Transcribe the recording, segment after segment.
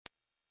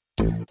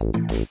So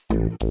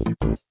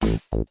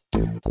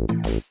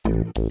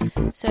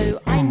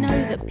I know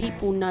that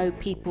people know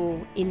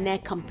people in their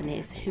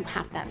companies who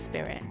have that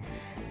spirit,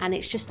 and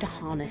it's just to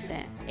harness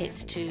it.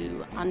 It's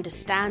to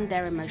understand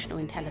their emotional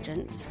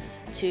intelligence,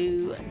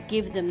 to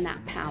give them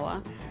that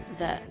power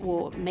that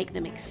will make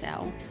them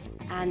excel,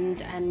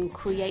 and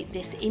create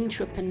this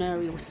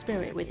entrepreneurial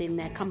spirit within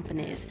their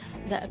companies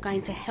that are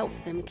going to help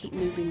them keep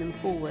moving them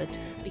forward,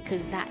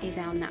 because that is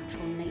our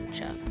natural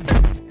nature.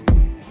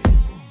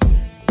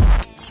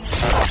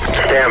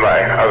 Stand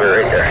by, I'll be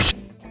right there.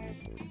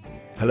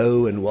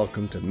 Hello and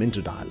welcome to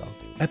Minter Dialogue,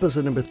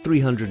 episode number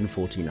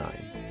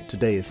 349.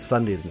 Today is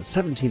Sunday, the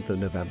 17th of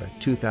November,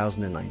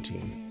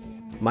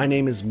 2019. My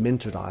name is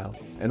Minter Dial,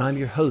 and I'm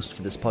your host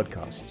for this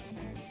podcast.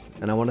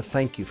 And I want to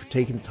thank you for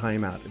taking the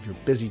time out of your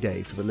busy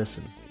day for the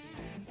listen.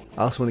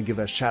 I also want to give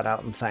a shout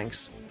out and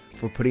thanks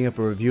for putting up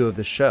a review of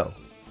this show.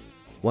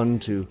 One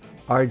to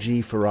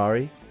RG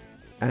Ferrari,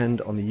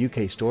 and on the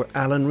UK store,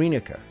 Alan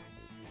Rienecker.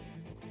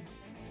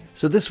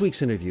 So this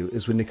week's interview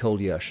is with Nicole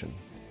Yershon.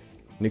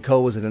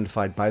 Nicole was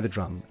identified by The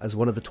Drum as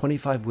one of the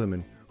 25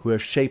 women who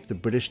have shaped the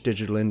British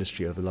digital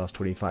industry over the last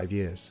 25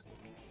 years.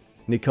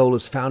 Nicole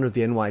is founder of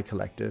the NY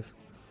Collective,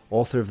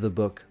 author of the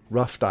book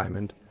Rough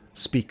Diamond,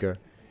 speaker,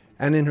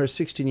 and in her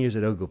 16 years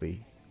at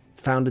Ogilvy,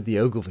 founded the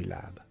Ogilvy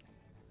Lab.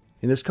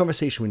 In this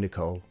conversation with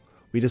Nicole,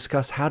 we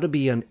discuss how to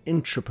be an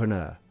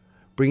entrepreneur,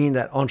 bringing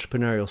that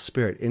entrepreneurial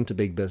spirit into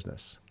big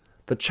business,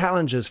 the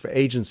challenges for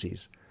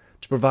agencies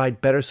to provide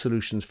better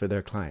solutions for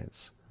their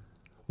clients,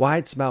 why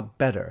it's about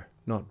better,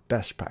 not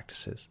best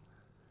practices,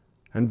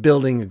 and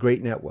building a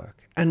great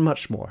network, and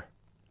much more.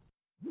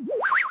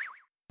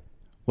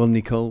 Well,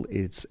 Nicole,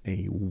 it's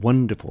a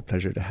wonderful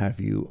pleasure to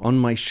have you on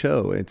my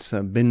show. It's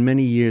been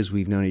many years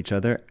we've known each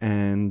other,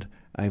 and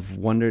I've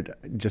wondered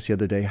just the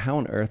other day, how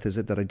on earth is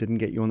it that I didn't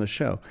get you on the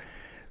show?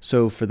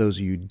 So for those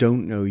of you who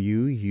don't know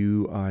you,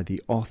 you are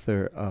the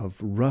author of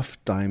Rough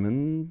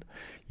Diamond.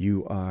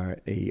 You are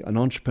an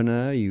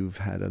entrepreneur. You've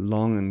had a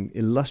long and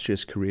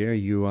illustrious career.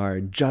 You are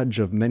a judge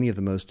of many of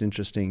the most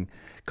interesting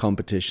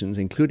competitions,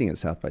 including at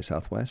South by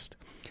Southwest.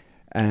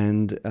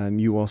 And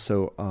you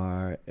also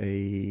are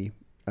a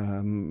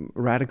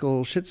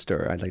radical shit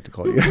stirrer, I'd like to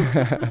call you.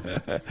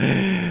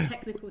 It's a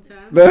technical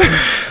term.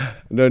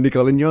 No,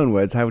 Nicole, in your own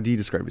words, how would you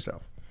describe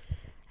yourself?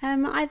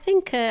 I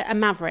think a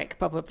maverick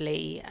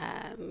probably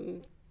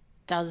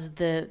does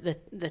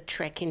the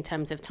trick in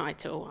terms of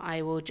title.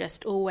 I will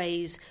just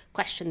always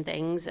question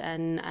things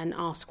and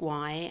ask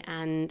why.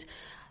 And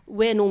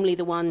we're normally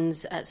the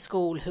ones at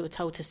school who are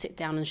told to sit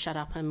down and shut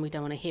up, and we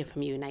don't want to hear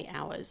from you in 8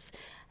 hours.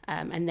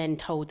 And then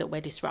told that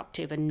we're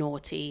disruptive and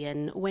naughty,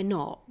 and we're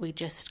not. We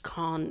just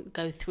can't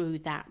go through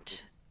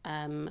that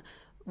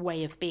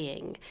way of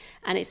being.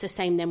 And it's the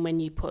same then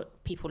when you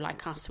put people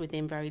like us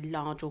within very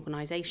large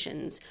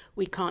organizations.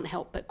 We can't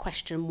help but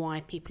question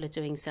why people are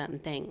doing certain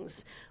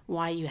things.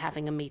 Why are you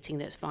having a meeting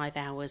that's 5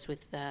 hours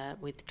with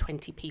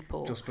 20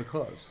 people? Just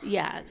because.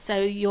 Yeah, so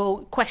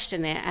you'll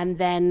question it, and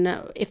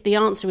then if the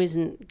answer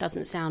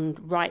doesn't sound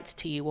right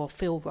to you or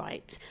feel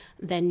right,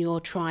 then you'll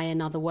try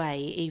another way,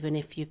 even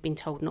if you've been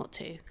told not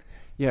to.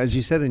 Yeah, as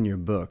you said in your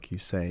book, you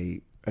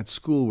say at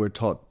school we're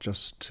taught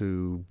just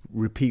to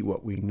repeat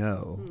what we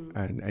know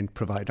and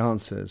provide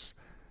answers.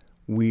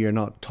 We are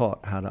not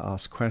taught how to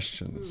ask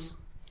questions.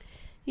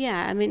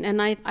 Yeah, I mean, and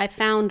I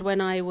found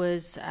when I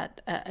was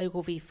at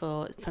Ogilvy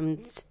from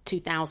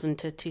 2000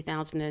 to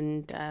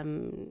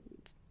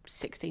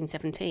 2016,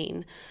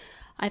 17,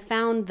 I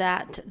found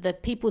that the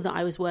people that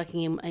I was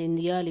working in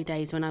the early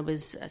days when I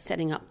was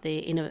setting up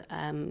the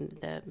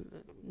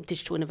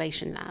Digital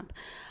Innovation Lab,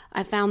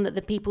 I found that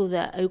the people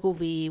that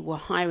Ogilvy were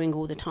hiring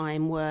all the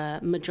time were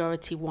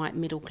majority white,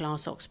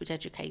 middle-class, Oxford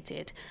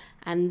educated,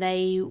 and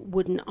they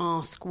wouldn't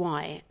ask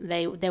why.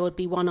 There would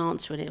be one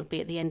answer, and it would be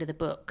at the end of the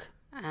book.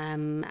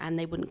 And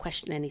they wouldn't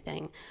question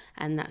anything.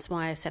 And that's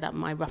why I set up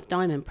my Rough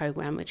Diamond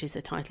program, which is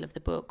the title of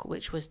the book,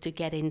 which was to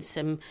get in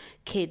some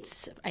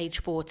kids age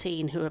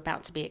 14 who are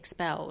about to be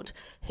expelled,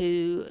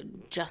 who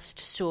just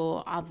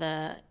saw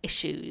other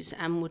issues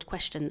and would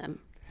question them.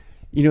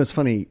 You know, it's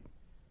funny.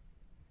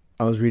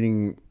 I was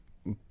reading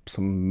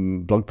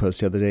some blog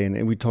posts the other day,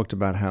 and we talked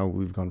about how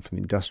we've gone from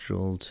the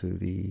industrial to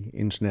the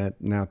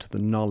internet, now to the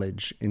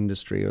knowledge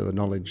industry or the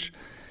knowledge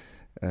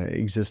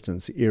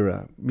existence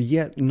era.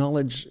 Yet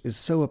knowledge is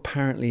so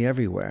apparently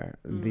everywhere.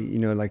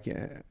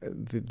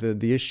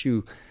 The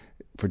issue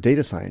for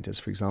data scientists,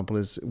 for example,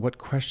 is what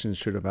questions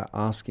should about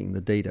asking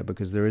the data,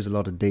 because there is a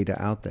lot of data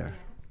out there.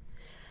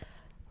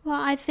 Well,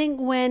 I think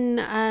when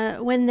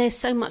there's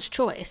so much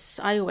choice,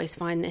 I always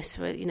find this.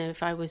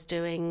 If I was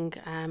doing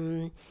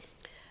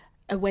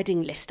a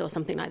wedding list or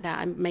something like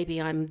that,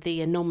 maybe I'm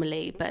the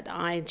anomaly, but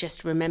I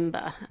just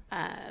remember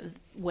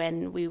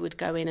when we would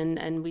go in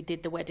and we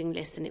did the wedding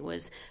list, and it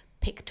was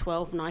pick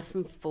 12 knife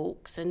and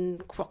forks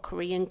and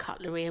crockery and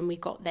cutlery, and we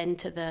got then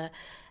to the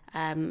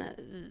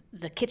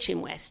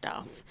kitchenware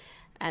stuff,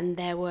 and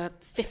there were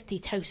 50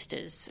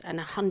 toasters and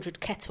 100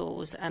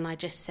 kettles, and I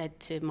just said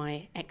to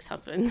my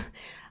ex-husband,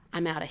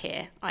 I'm out of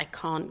here. I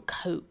can't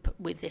cope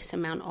with this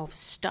amount of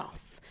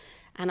stuff.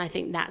 And I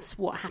think that's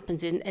what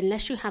happens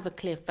unless you have a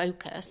clear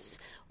focus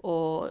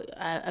or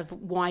of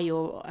why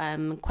you're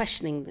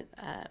questioning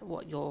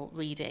what you're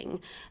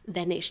reading,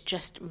 then it's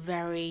just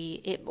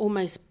it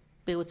almost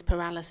builds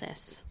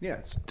paralysis.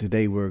 Yes,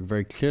 today we're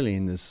very clearly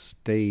in this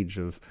stage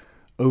of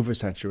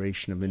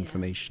oversaturation of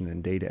information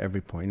and data at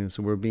every point, and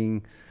so we're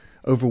being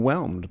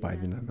overwhelmed by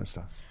the number of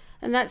stuff.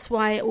 And that's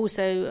why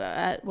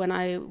also when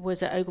I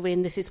was at Ogilvy,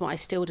 and this is what I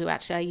still do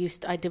actually,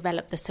 I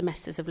developed the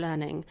semesters of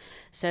learning.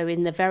 So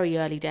in the very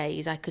early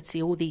days, I could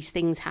see all these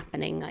things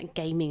happening, like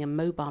gaming and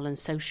mobile and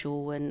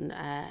social and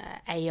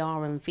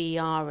AR and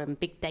VR and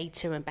big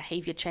data and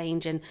behavior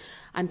change. And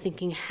I'm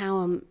thinking,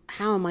 how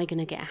am I going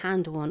to get a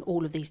handle on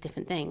all of these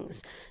different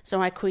things?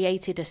 So I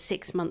created a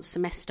 6-month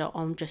semester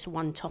on just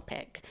one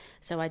topic.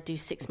 So I do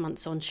 6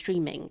 months on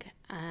streaming.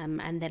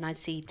 And then I'd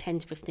see 10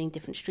 to 15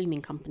 different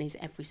streaming companies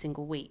every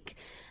single week.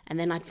 And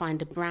then I'd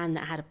find a brand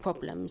that had a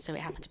problem. So it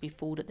happened to be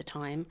Ford at the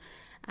time.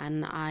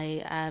 And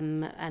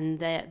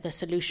the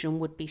solution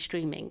would be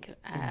streaming,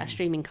 a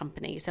streaming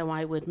company. So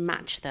I would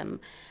match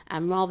them.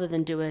 And rather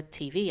than do a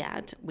TV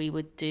ad, we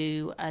would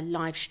do a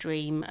live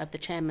stream of the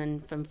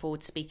chairman from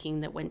Ford speaking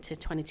that went to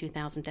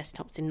 22,000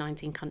 desktops in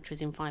 19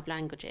 countries in 5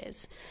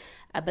 languages.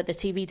 But the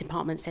TV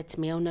department said to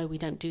me, oh, no, we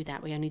don't do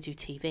that. We only do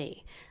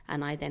TV.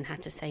 And I then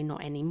had to say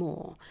not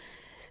anymore.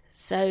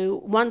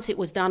 So once it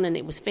was done and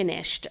it was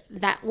finished,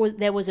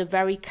 there was a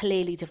very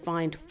clearly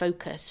defined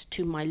focus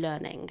to my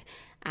learning.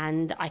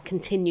 And I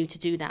continue to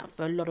do that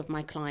for a lot of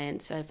my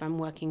clients. So if I'm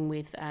working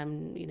with,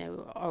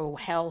 oral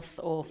health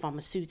or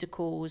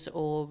pharmaceuticals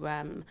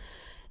or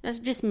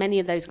just many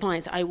of those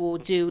clients, I will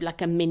do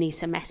like a mini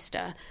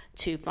semester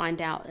to find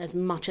out as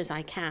much as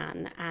I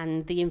can.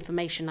 And the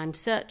information I'm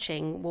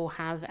searching will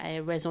have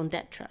a raison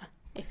d'etre,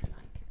 if you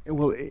like.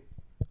 Well,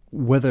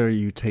 whether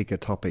you take a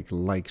topic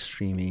like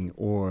streaming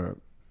or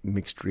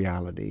mixed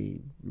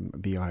reality,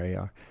 VR,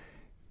 AR,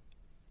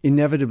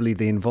 inevitably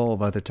they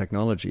involve other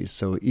technologies.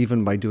 So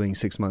even by doing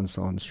 6 months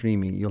on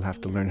streaming, you'll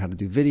have to learn how to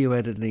do video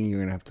editing. You're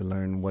going to have to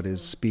learn what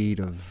is speed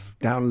of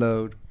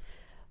download.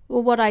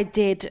 Well, what I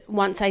did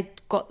once I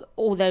got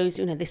all those,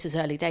 this was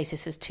early days,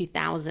 this was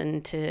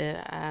 2000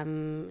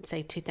 to,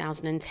 say,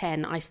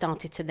 2010, I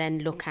started to then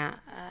look at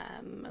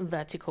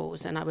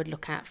verticals, and I would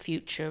look at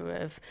future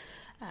of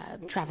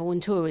travel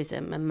and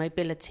tourism and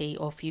mobility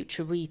or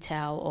future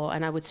retail,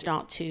 and I would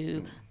start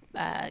to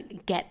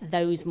get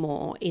those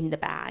more in the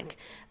bag,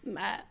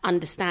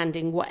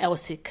 understanding what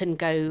else it can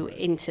go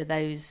into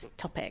those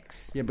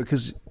topics. Yeah,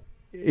 because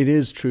it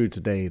is true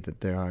today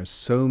that there are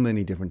so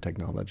many different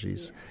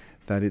technologies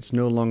that it's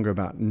no longer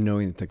about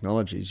knowing the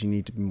technologies. You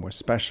need to be more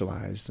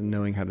specialized and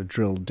knowing how to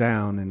drill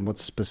down and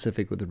what's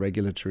specific with the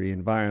regulatory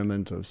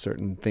environment of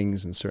certain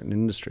things in certain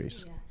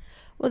industries. Yeah.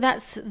 Well,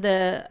 that's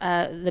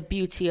the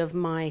beauty of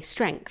my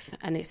strength,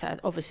 and it's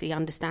obviously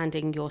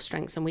understanding your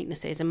strengths and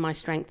weaknesses, and my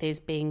strength is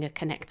being a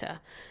connector.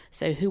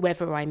 So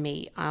whoever I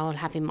meet, I'll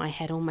have in my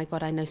head, oh my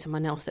God, I know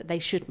someone else that they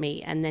should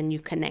meet, and then you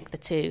connect the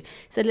two.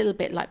 It's a little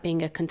bit like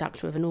being a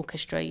conductor of an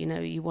orchestra.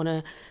 You want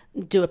to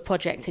do a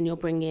project and you'll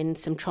bring in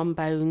some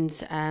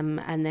trombones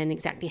and then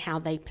exactly how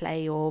they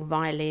play, or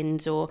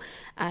violins, or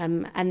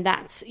and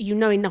that's,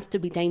 enough to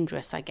be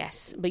dangerous, I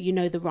guess, but you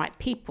know the right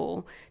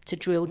people to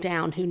drill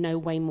down who know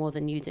way more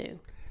than you do.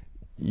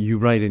 You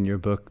write in your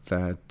book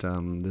that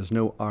there's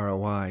no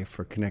ROI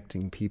for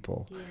connecting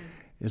people. Yeah.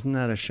 Isn't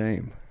that a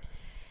shame?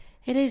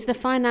 It is. The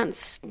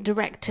finance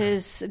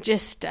directors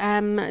just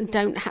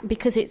don't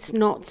because it's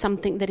not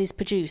something that is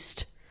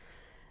produced.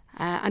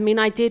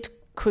 I did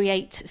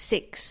create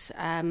 6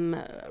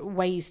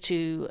 ways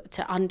to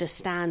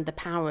understand the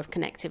power of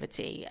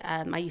connectivity.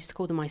 I used to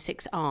call them my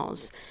 6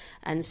 R's.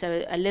 And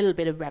so a little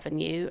bit of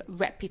revenue,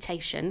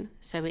 reputation.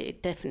 So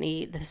it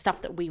definitely, the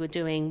stuff that we were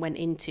doing went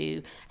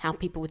into how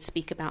people would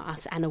speak about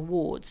us, and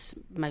awards,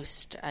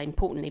 most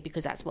importantly,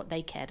 because that's what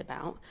they cared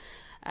about.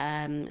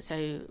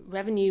 So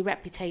revenue,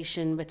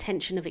 reputation,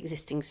 retention of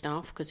existing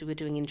staff, because we were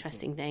doing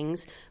interesting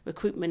things,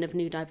 recruitment of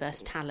new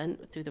diverse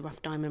talent through the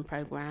Rough Diamond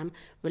program,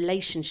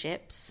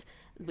 relationships,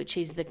 which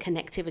is the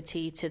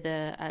connectivity to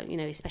the,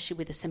 especially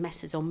with the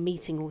semesters on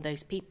meeting all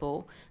those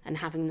people and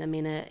having them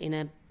in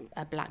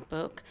a black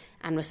book,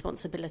 and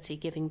responsibility,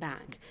 giving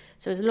back.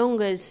 So as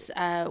long as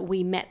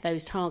we met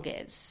those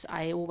targets,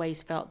 I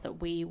always felt that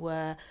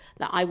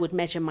that I would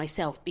measure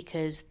myself,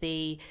 because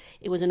it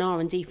was an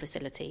R&D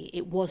facility.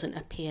 It wasn't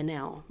a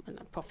P&L,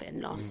 a profit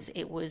and loss.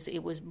 It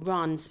was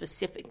run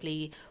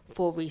specifically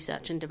for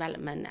research and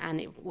development, and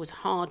it was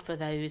hard for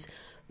those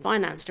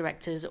finance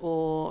directors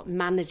or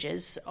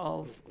managers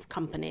of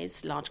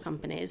companies, large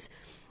companies,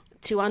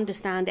 to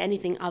understand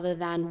anything other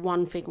than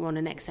one figure on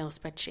an Excel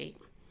spreadsheet.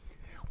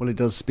 Well, it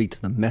does speak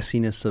to the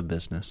messiness of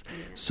business.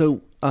 Yeah.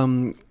 So,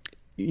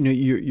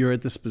 you're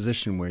at this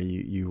position where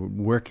you're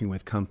working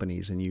with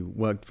companies, and you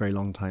worked very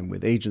long time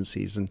with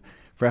agencies, and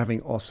for having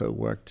also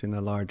worked in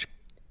a large,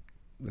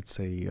 let's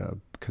say,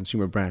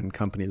 consumer brand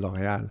company,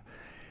 L'Oréal,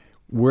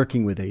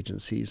 working with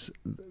agencies,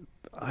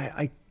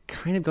 I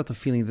kind of got the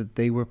feeling that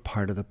they were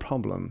part of the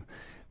problem,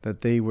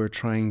 that they were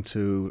trying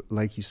to,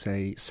 like you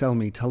say, sell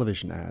me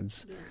television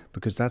ads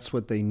because that's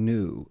what they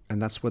knew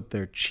and that's what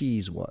their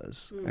cheese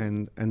was.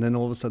 And then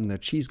all of a sudden their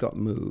cheese got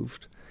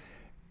moved.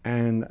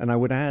 And I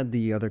would add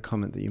the other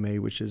comment that you made,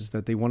 which is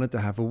that they wanted to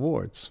have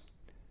awards.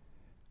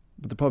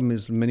 But the problem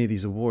is many of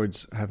these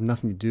awards have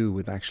nothing to do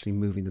with actually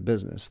moving the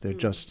business. They're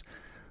just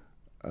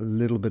a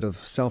little bit of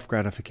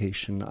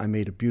self-gratification. I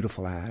made a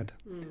beautiful ad.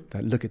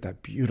 That look at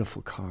that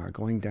beautiful car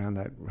going down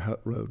that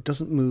road.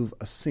 Doesn't move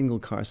a single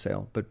car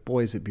sale, but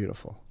boy, is it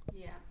beautiful.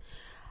 Yeah,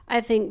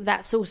 I think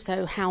that's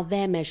also how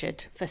they're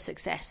measured for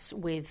success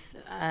with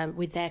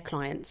their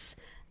clients.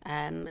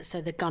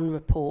 So the gun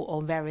report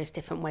or various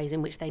different ways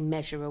in which they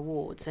measure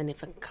awards, and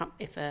if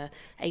a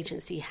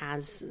agency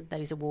has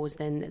those awards,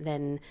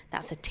 then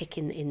that's a tick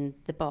in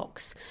the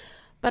box.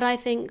 But I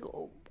think,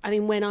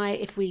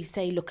 if we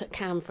say look at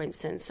Cannes, for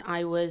instance,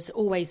 I was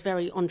always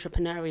very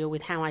entrepreneurial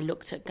with how I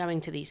looked at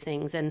going to these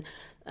things, and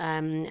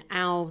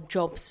our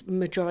jobs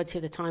majority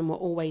of the time were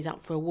always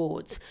up for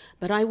awards.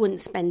 But I wouldn't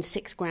spend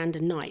 $6,000 a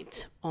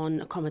night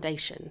on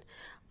accommodation.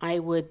 I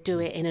would do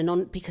it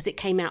because it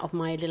came out of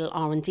my little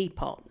R&D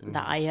pot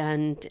that I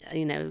earned,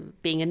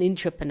 being an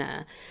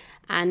entrepreneur.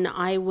 And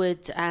I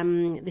would,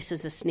 this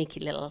was a sneaky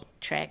little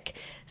trick.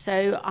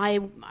 So I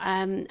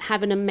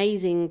have an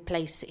amazing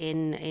place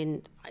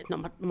in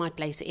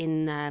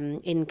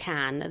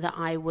Cannes that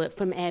I work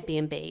from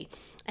Airbnb.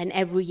 And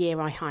every year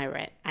I hire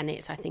it. And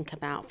it's, I think,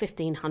 about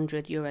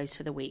 €1,500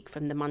 for the week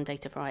from the Monday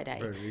to Friday.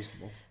 Very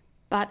reasonable.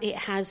 But it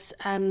has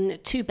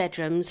 2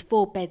 bedrooms,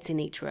 4 beds in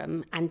each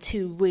room, and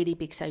 2 really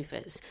big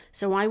sofas.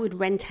 So I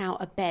would rent out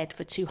a bed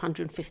for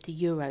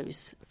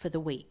 €250 for the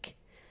week.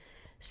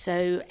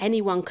 So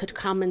anyone could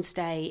come and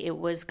stay. It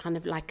was kind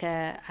of like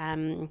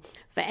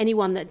for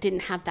anyone that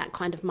didn't have that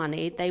kind of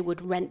money, they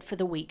would rent for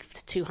the week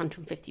for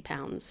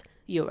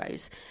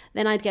 €250.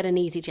 Then I'd get an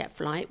EasyJet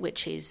flight,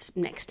 which is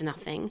next to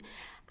nothing.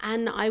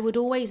 And I would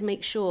always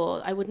make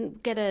sure I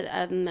wouldn't get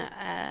an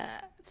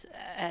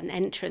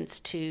entrance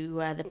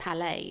to the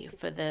Palais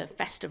for the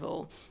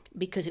festival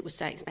because it was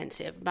so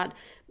expensive. But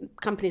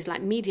companies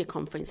like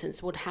Mediacom, for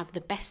instance, would have the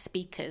best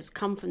speakers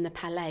come from the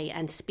Palais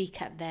and speak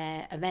at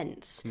their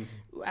events.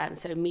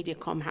 So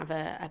Mediacom have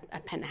a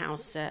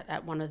penthouse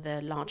at one of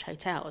the large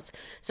hotels.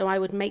 So I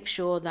would make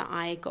sure that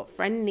I got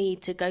friendly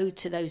to go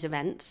to those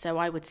events. So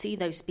I would see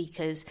those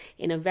speakers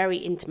in a very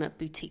intimate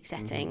boutique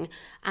setting,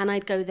 and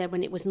I'd go there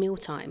when it was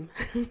mealtime.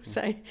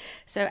 So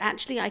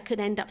actually I could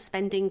end up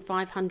spending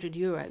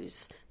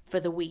 €500 for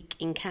the week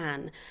in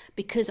Cannes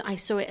because I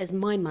saw it as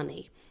my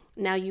money.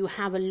 Now you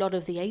have a lot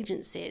of the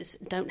agencies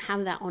don't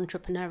have that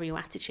entrepreneurial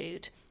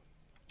attitude,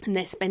 and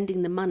they're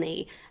spending the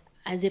money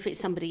as if it's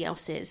somebody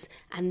else's,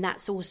 and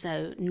that's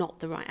also not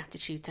the right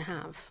attitude to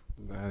have.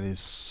 That is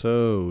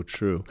so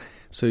true.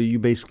 So you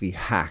basically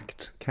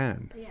hacked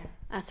Cannes. Yeah,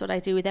 that's what I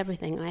do with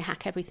everything. I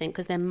hack everything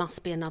because there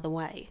must be another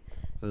way.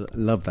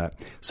 Love that.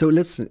 So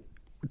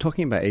we're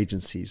talking about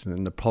agencies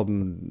and the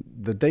problem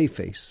that they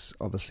face,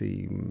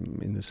 obviously,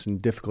 in this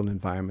difficult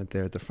environment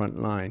there at the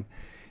front line.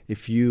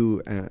 If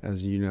you,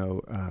 as you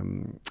know,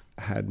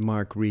 had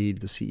Mark Reed,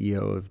 the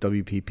CEO of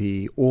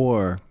WPP,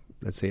 or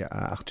let's say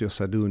Arthur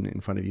Sadoun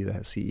in front of you, the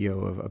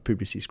CEO of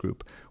Publicis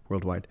Group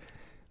worldwide,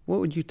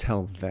 what would you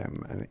tell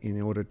them in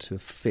order to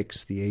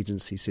fix the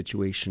agency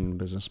situation,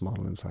 business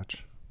model and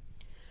such?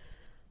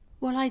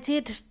 Well,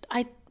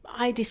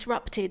 I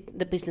disrupted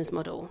the business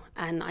model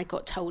and I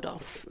got told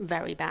off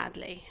very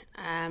badly.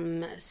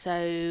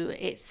 So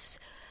it's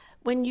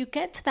when you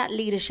get to that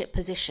leadership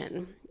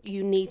position,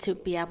 you need to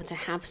be able to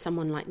have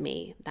someone like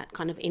me, that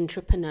kind of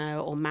entrepreneur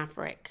or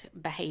maverick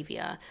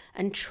behavior,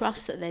 and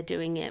trust that they're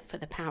doing it for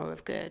the power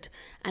of good,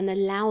 and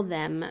allow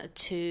them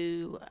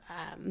to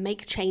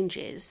make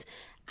changes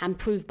and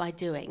prove by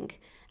doing,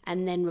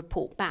 and then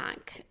report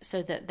back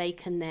so that they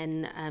can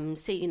then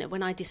see,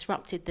 when I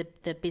disrupted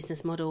the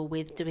business model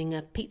with doing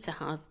a Pizza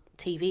Hut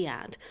TV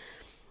ad,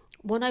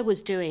 what I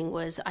was doing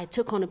was I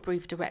took on a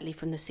brief directly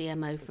from the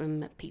CMO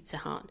from Pizza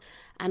Hut,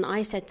 and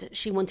I said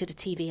she wanted a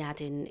TV ad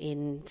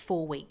in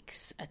 4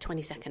 weeks, a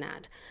 20-second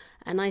ad.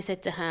 And I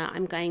said to her,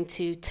 I'm going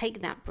to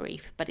take that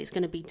brief, but it's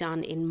going to be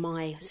done in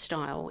my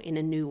style, in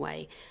a new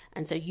way.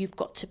 And so you've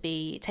got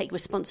to take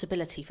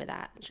responsibility for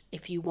that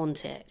if you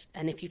want it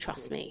and if you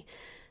trust me.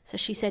 So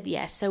she said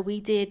yes. So we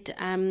did.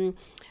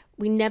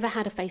 We never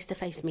had a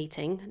face-to-face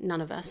meeting,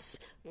 none of us.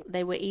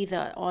 They were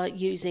either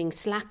using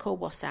Slack or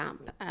WhatsApp.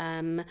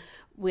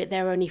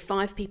 There were only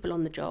 5 people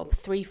on the job,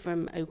 3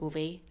 from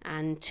Ogilvy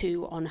and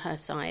 2 on her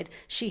side.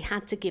 She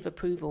had to give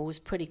approvals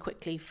pretty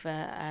quickly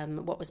for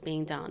what was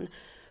being done.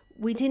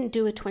 We didn't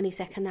do a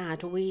 20-second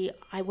ad.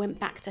 I went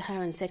back to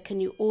her and said,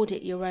 can you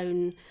audit your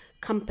own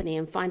company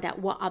and find out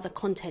what other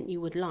content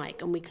you would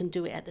like, and we can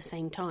do it at the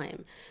same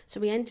time. So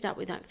we ended up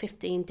with like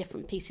 15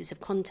 different pieces of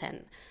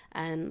content.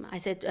 I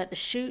said, the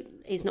shoot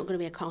is not going to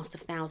be a cast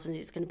of thousands.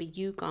 It's going to be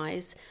you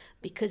guys,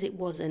 because it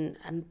wasn't.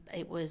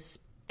 It was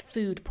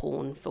food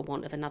porn, for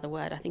want of another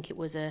word. I think it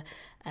was a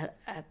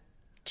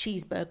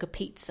cheeseburger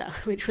pizza,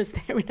 which was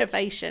their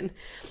innovation.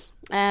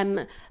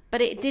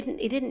 But it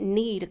didn't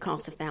need a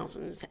cast of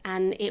thousands,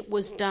 and it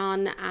was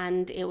done,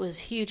 and it was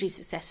hugely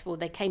successful.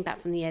 They came back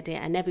from the edit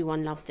and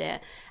everyone loved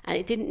it, and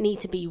it didn't need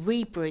to be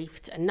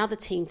rebriefed, another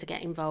team to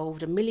get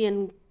involved, 1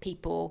 million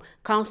people,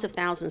 cast of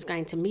thousands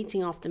going to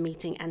meeting after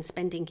meeting and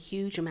spending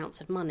huge amounts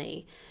of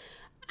money.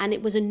 And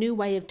it was a new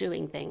way of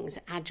doing things,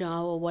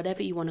 agile or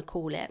whatever you want to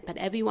call it. But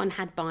everyone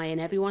had buy-in,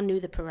 everyone knew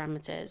the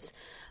parameters.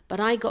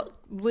 But I got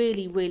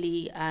really,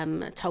 really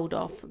told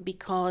off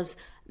because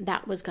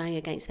that was going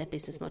against their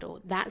business model.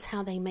 That's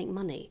how they make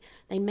money.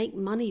 They make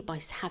money by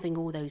having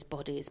all those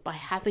bodies, by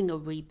having a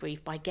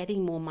rebrief, by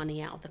getting more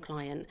money out of the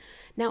client.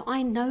 Now,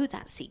 I know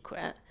that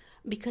secret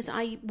because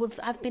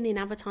I've been in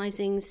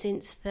advertising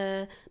since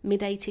the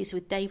mid-'80s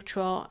with Dave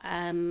Trott,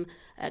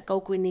 at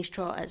Goldgreen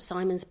Trott, at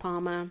Simons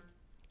Palmer.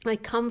 I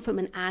come from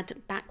an ad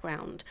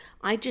background.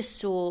 I just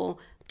saw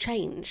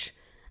change,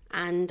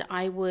 and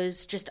I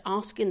was just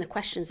asking the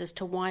questions as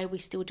to why are we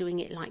still doing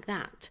it like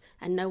that,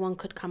 and no one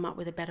could come up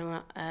with a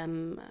better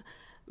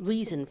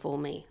reason for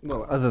me.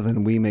 Well, other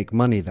than we make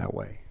money that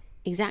way.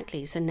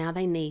 Exactly. So now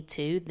they need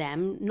to,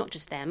 them, not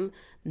just them,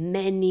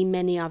 many,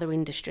 many other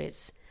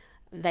industries.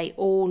 They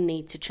all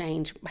need to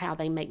change how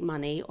they make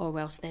money, or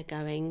else they're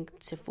going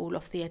to fall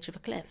off the edge of a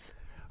cliff.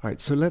 All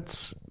right, so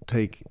let's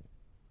take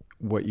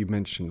what you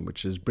mentioned,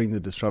 which is bring the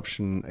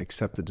disruption,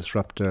 accept the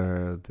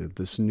disruptor,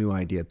 this new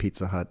idea,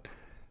 Pizza Hut,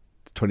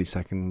 the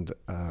 20-second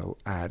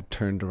ad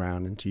turned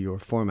around into your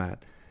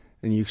format,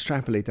 and you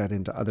extrapolate that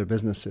into other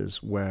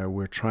businesses where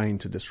we're trying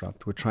to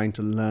disrupt, we're trying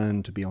to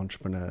learn to be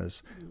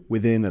entrepreneurs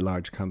within a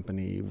large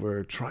company,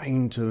 we're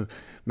trying to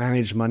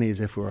manage money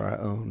as if we're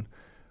our own.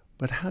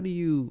 But how do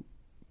you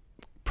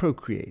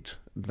procreate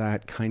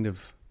that kind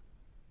of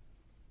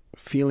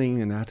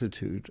feeling and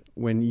attitude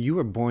when you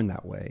were born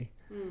that way?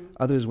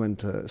 Others went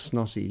to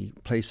snotty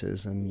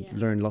places and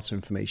learned lots of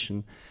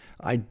information.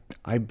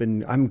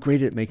 I'm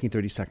great at making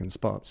 30-second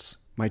spots.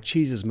 My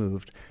cheese has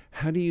moved.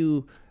 How do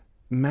you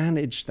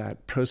manage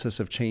that process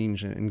of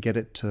change and get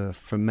it to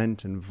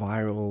ferment and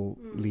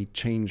virally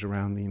change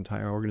around the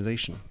entire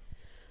organization?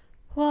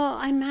 Well,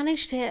 I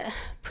managed it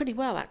pretty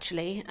well,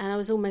 actually, and I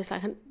was almost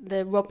like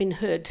the Robin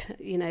Hood,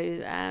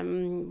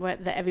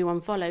 that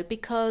everyone followed,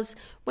 because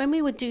when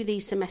we would do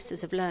these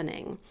semesters of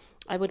learning,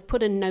 I would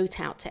put a note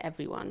out to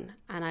everyone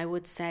and I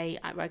would say,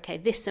 okay,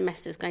 this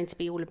semester is going to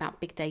be all about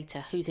big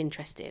data. Who's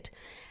interested?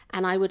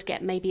 And I would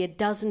get maybe a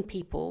dozen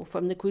people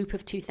from the group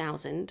of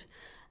 2,000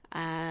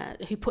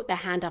 who put their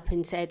hand up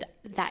and said,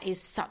 that is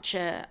such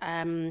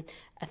a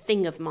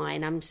thing of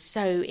mine. I'm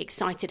so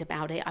excited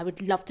about it. I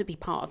would love to be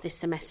part of this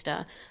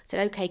semester. I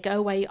said, okay, go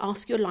away,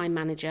 ask your line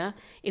manager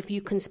if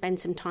you can spend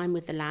some time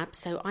with the lab.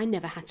 So I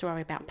never had to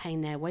worry about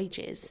paying their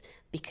wages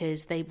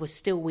because they were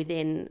still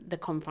within the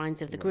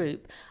confines of the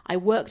group. I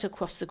worked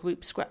across the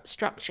group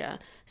structure,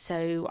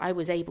 so I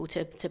was able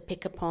to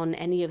pick upon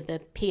any of the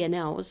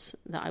P&Ls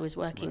that I was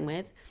working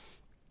with.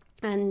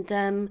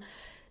 And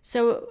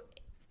so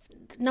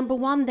number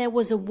one, there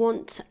was a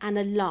want and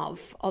a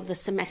love of the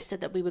semester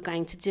that we were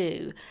going to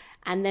do.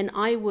 And then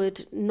I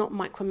would not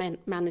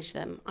micromanage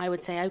them. I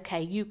would say,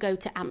 okay, you go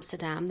to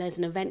Amsterdam. There's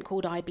an event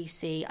called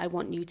IBC. I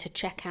want you to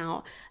check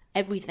out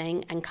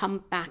everything and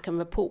come back and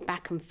report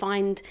back and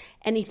find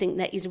anything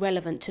that is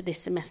relevant to this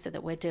semester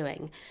that we're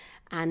doing.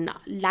 And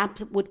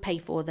labs would pay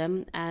for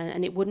them,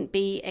 and it wouldn't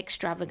be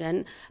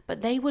extravagant,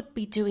 but they would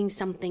be doing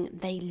something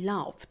they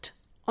loved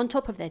on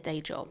top of their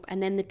day job.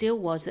 And then the deal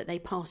was that they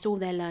passed all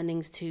their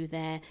learnings to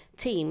their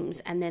teams,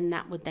 and then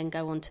that would then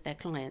go on to their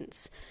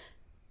clients.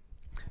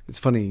 It's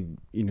funny,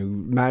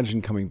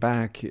 imagine coming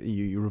back,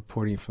 you're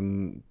reporting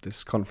from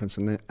this conference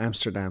in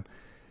Amsterdam.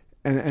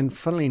 And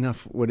funnily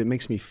enough, what it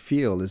makes me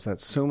feel is that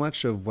so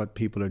much of what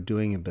people are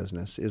doing in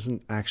business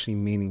isn't actually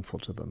meaningful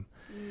to them.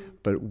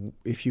 But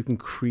if you can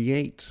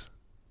create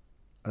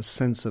a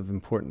sense of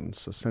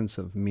importance, a sense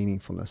of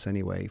meaningfulness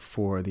anyway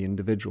for the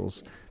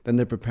individuals, then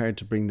they're prepared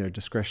to bring their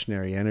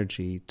discretionary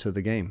energy to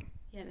the game.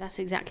 Yeah, that's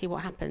exactly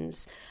what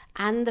happens.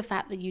 And the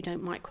fact that you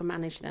don't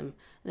micromanage them,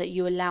 that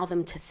you allow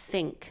them to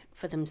think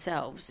for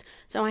themselves.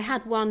 So I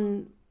had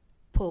one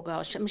poor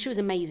girl, she was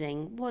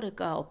amazing, what a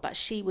girl, but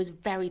she was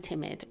very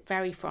timid,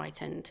 very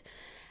frightened.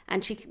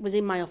 And she was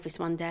in my office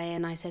one day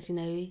and I said,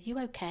 are you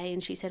okay?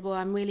 And she said, well,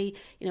 I'm really,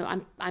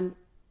 I'm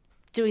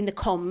doing the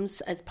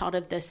comms as part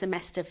of the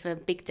semester for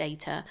big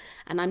data,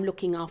 and I'm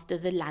looking after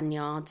the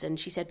lanyards. And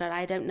she said, but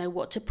I don't know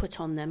what to put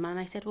on them. And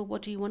I said, well,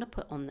 what do you want to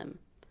put on them?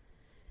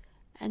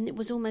 And it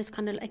was almost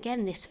kind of,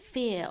 again, this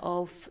fear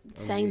of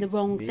saying the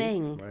wrong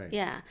thing. Right.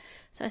 Yeah.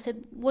 So I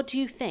said, what do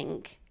you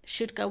think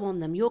should go on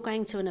them? You're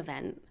going to an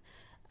event,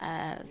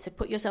 so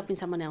put yourself in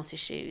someone else's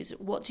shoes.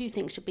 What do you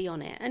think should be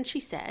on it? And she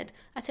said,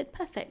 I said,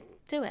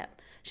 perfect, do it.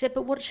 She said,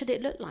 but what should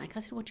it look like? I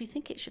said, what do you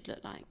think it should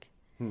look like?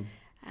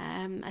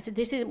 I said,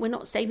 we're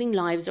not saving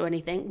lives or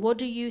anything. What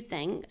do you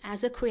think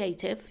as a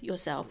creative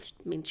yourself?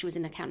 I mean, she was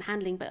in account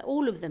handling, but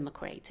all of them are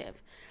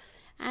creative.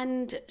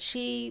 And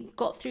she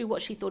got through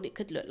what she thought it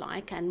could look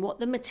like and what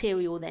the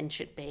material then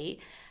should be.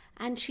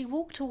 And she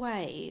walked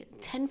away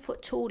 10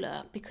 foot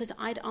taller because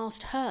I'd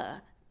asked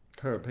her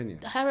Her opinion.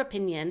 her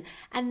opinion,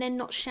 and then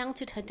not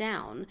shouted her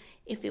down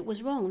if it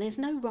was wrong. There's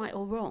no right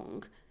or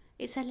wrong.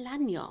 It's a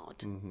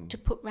lanyard to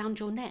put round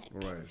your neck.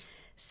 Right.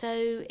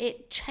 So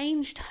it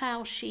changed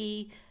how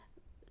she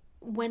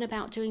went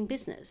about doing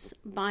business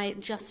by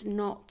just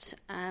not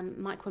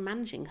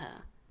micromanaging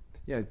her.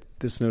 Yeah,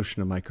 this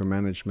notion of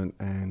micromanagement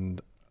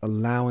and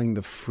allowing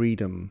the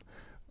freedom,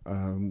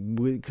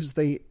 because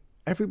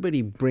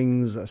everybody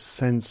brings a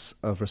sense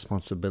of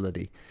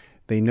responsibility.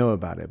 They know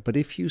about it. But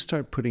if you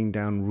start putting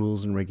down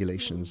rules and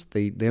regulations,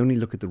 they only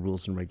look at the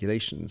rules and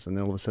regulations, and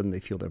then all of a sudden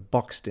they feel they're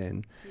boxed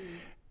in.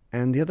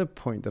 And the other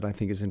point that I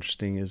think is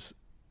interesting is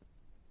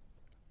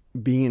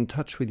being in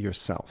touch with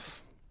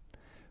yourself.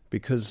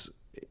 Because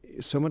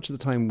so much of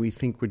the time we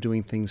think we're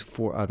doing things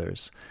for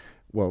others.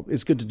 Well,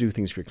 it's good to do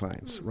things for your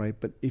clients, right?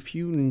 But if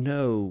you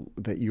know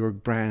that your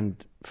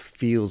brand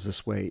feels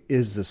this way,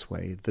 is this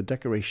way, the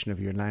decoration of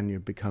your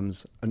lanyard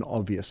becomes an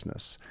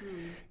obviousness.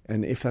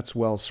 And if that's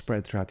well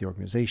spread throughout the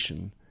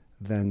organization,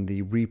 then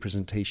the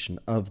representation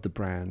of the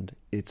brand,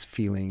 its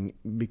feeling,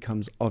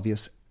 becomes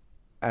obvious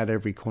at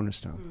every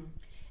cornerstone.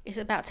 It's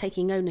about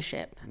taking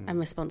ownership and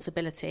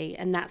responsibility,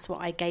 and that's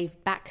what I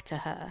gave back to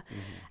her.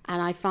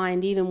 And I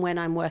find even when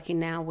I'm working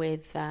now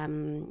with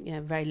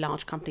a very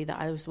large company that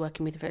I was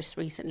working with just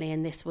recently,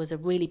 and this was a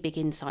really big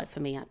insight for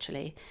me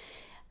actually.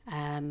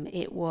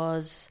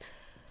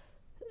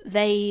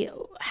 They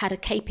had a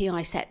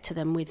KPI set to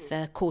them with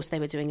the course they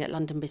were doing at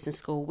London Business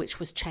School, which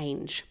was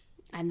change.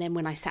 And then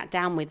when I sat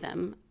down with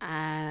them,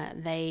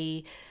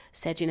 they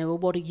said, well,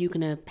 what are you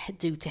going to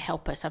do to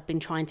help us? I've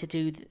been trying to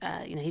do,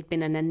 he's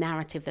been in a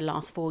narrative the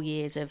last 4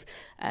 years of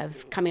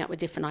coming up with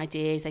different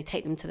ideas. They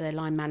take them to their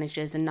line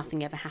managers and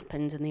nothing ever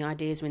happens. And the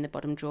ideas are in the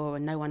bottom drawer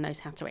and no one knows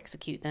how to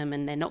execute them.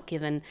 And they're not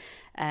given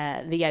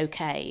the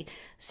okay.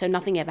 So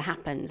nothing ever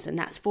happens. And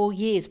that's 4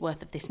 years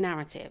worth of this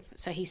narrative.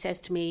 So he says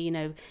to me,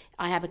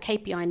 I have a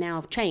KPI now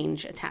of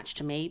change attached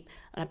to me.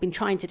 And I've been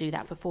trying to do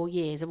that for 4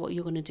 years. And what are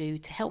you going to do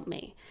to help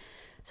me?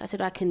 So I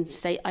said, I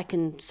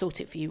can sort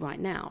it for you right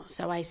now.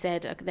 So I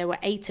said, there were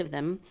 8 of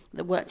them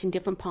that worked in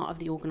different part of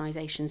the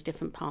organisations,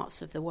 different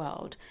parts of the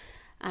world.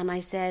 And I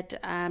said,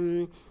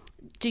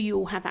 do you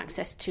all have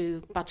access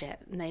to budget?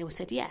 And they all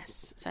said,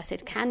 yes. So I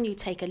said, can you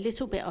take a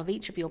little bit of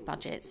each of your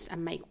budgets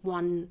and make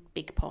one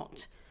big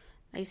pot?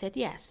 They said,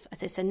 yes. I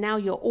said, so now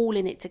you're all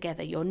in it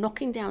together. You're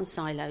knocking down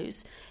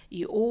silos.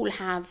 You all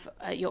have,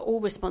 you're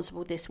all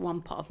responsible for this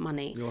one pot of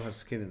money. You all have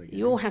skin in the game.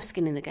 You all have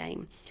skin in the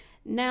game.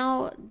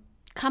 Now,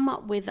 come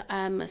up with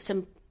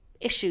some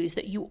issues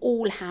that you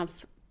all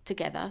have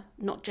together,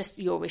 not just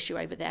your issue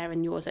over there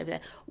and yours over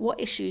there. What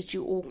issues do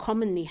you all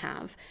commonly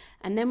have?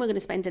 And then we're going to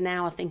spend an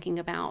hour thinking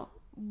about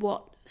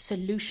what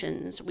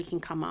solutions we can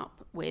come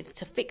up with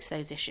to fix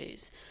those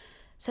issues.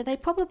 So they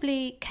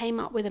probably came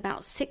up with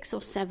about 6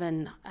 or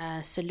 7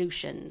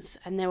 solutions,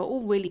 and they were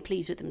all really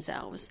pleased with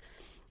themselves.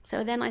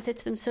 So then I said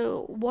to them,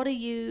 so what are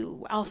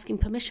you asking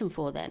permission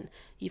for then?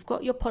 You've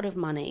got your pot of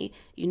money.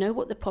 You know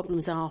what the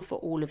problems are for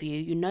all of you.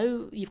 You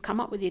know you've come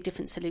up with your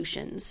different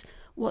solutions.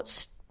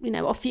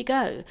 Off you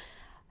go.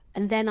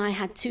 And then I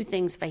had 2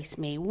 things face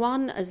me.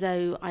 One, as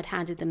though I'd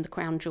handed them the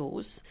crown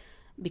jewels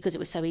because it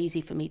was so easy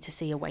for me to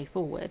see a way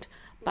forward.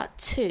 But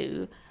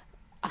 2,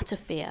 utter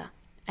fear.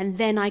 And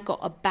then I got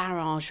a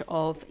barrage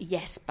of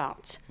yes,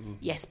 but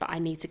I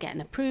need to get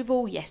an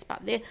approval. Yes,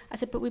 but this. I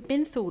said, but we've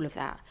been through all of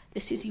that.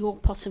 This is your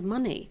pot of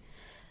money.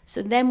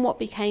 So then what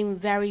became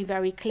very,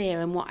 very clear,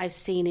 and what I've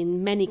seen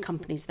in many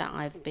companies that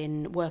I've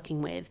been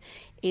working with,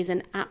 is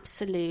an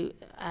absolute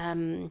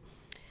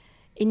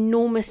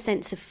enormous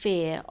sense of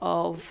fear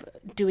of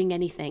doing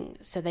anything.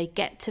 So they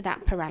get to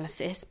that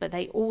paralysis, but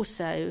they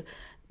also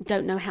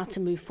don't know how to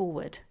move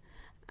forward.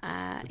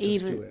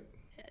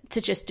 To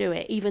just do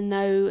it, even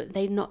though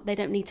they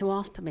don't need to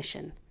ask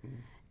permission.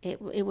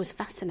 It was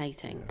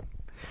fascinating.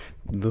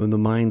 The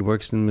mind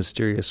works in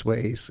mysterious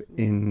ways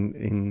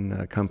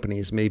in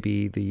companies.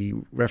 Maybe the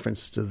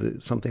reference to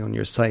something on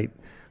your site,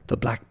 the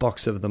black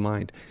box of the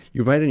mind.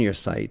 You write on your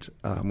site,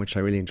 which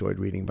I really enjoyed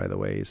reading, by the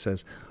way. It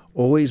says,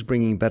 always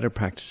bringing better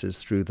practices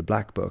through the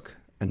black book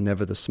and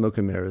never the smoke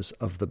and mirrors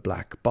of the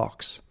black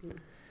box.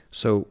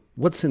 So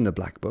what's in the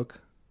black book,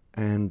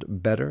 and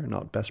better,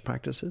 not best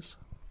practices?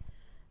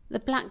 The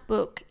black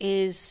book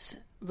is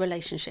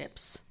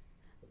relationships,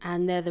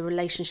 and they're the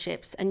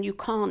relationships, and you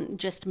can't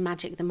just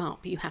magic them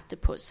up. You have to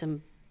put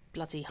some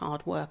bloody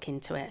hard work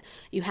into it.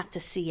 You have to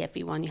see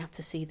everyone. You have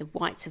to see the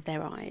whites of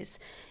their eyes.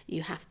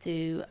 You have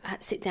to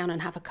sit down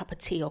and have a cup of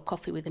tea or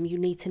coffee with them. You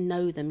need to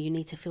know them. You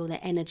need to feel their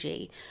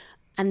energy.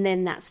 And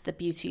then that's the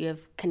beauty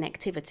of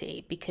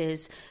connectivity,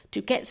 because to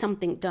get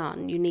something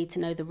done, you need to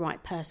know the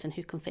right person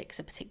who can fix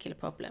a particular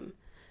problem.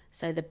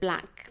 So the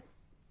black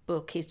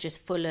book is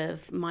just full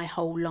of my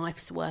whole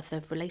life's worth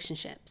of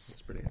relationships.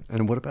 That's brilliant.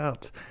 And what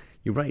about,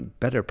 you write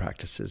better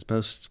practices.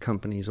 Most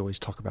companies always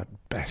talk about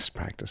best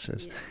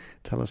practices. Yeah.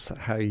 Tell us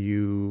how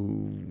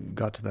you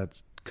got to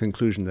that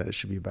conclusion that it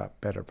should be about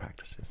better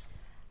practices.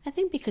 I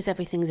think because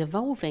everything's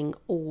evolving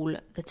all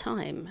the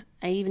time.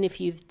 Even if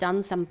you've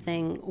done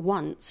something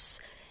once,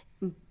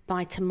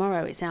 by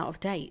tomorrow it's out of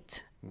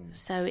date.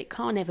 So it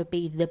can't ever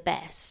be the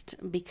best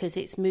because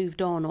it's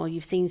moved on, or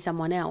you've seen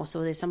someone else,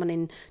 or there's someone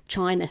in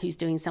China who's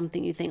doing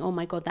something you think, oh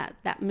my God,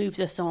 that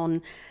moves us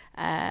on,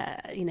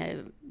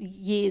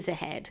 years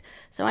ahead.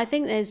 So I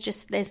think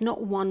there's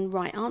not one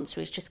right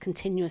answer. It's just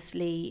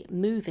continuously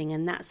moving,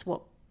 and that's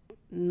what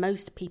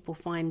most people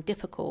find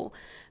difficult,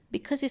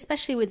 because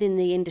especially within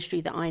the industry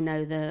that I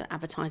know, the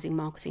advertising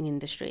marketing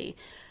industry,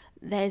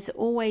 there's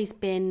always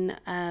been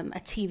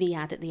a TV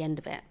ad at the end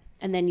of it,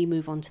 and then you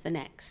move on to the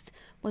next.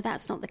 Well,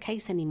 that's not the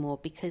case anymore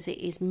because it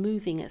is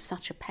moving at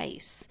such a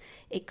pace.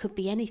 It could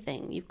be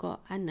anything. You've got,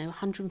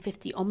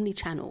 150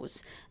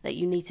 omni-channels that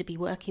you need to be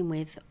working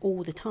with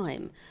all the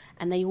time,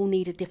 and they all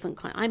need a different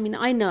kind. I mean,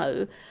 I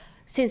know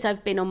since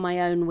I've been on my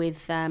own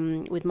with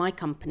my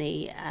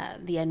company,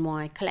 the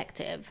NY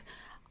Collective,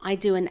 I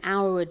do an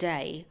hour a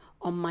day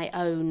on my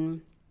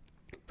own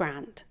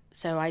brand.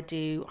 So I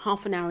do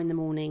half an hour in the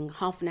morning,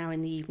 half an hour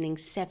in the evening,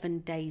 7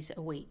 days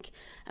a week.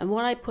 And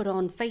what I put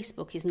on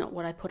Facebook is not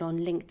what I put on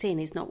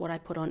LinkedIn, is not what I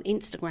put on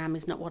Instagram,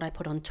 is not what I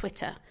put on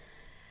Twitter.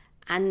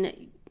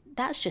 And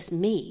that's just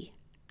me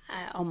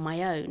on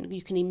my own.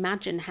 You can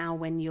imagine how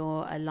when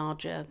you're a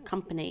larger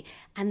company,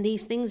 and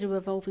these things are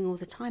evolving all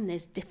the time,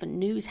 there's different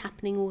news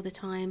happening all the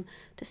time.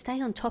 To stay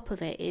on top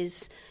of it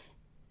is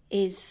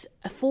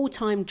a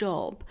full-time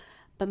job,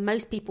 but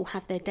most people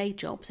have their day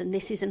jobs, and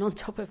this isn't on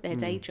top of their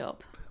day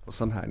job. Well,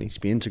 somehow it needs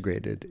to be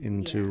integrated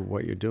into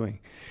what you're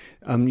doing.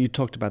 You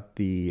talked about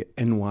the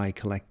NY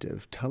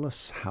Collective. Tell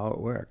us how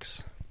it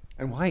works.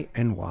 And why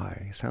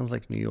NY? Sounds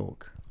like New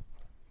York.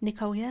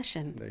 Nicole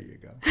Yershon. There you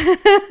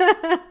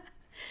go.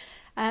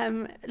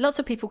 Lots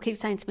of people keep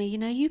saying to me,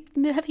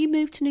 have you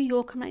moved to New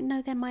York? I'm like,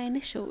 no, they're my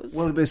initials.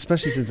 Well,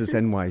 especially since it's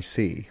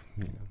NYC.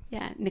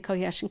 Yeah, Nicole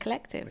Yershon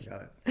Collective. I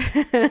got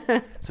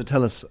it. So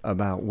tell us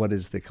about what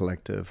is the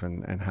collective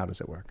and how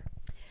does it work?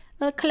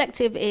 The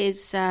collective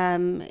is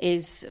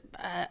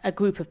a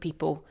group of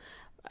people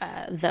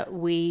that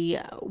we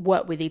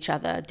work with each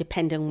other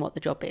depending on what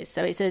the job is.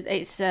 So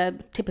it's a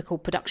typical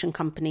production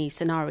company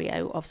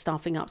scenario of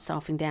staffing up,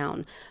 staffing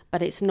down,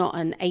 but it's not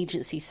an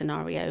agency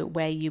scenario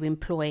where you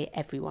employ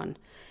everyone.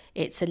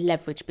 It's a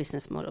leverage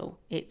business model.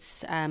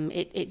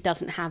 It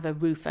doesn't have a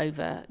roof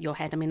over your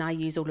head. I mean, I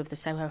use all of the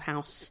Soho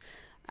House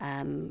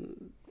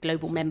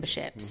global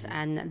memberships,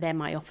 and they're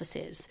my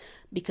offices,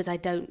 because I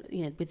don't,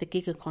 with the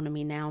gig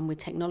economy now and with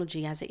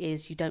technology as it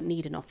is, you don't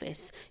need an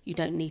office. You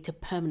don't need to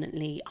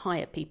permanently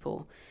hire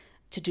people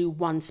to do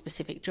one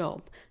specific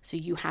job. So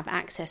you have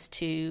access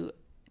to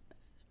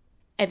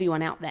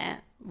everyone out there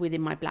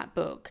within my black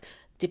book,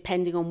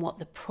 depending on what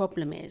the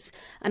problem is.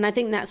 And I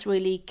think that's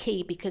really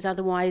key, because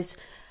otherwise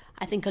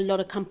I think a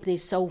lot of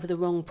companies solve the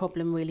wrong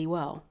problem really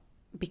well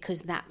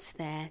because that's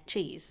their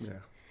cheese.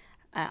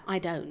 Yeah. I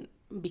don't.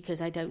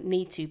 Because I don't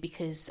need to,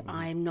 because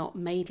I'm not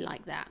made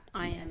like that.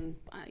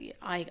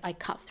 I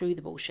cut through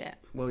the bullshit.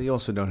 Well, you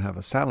also don't have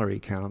a salary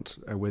count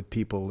with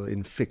people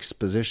in fixed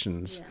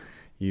positions. Yeah.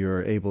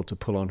 You're able to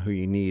pull on who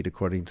you need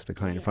according to the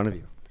client in front of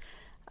you.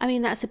 I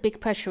mean, that's a big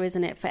pressure,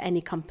 isn't it, for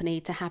any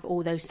company to have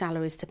all those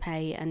salaries to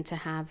pay and to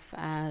have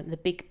the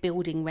big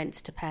building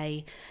rents to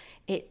pay.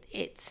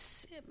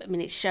 It's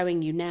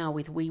showing you now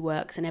with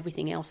WeWorks and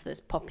everything else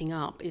that's popping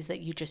up is that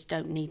you just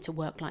don't need to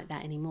work like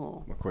that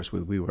anymore. Of course,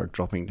 with WeWork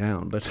dropping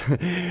down. But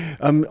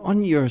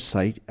on your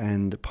site,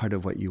 and part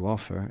of what you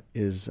offer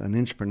is an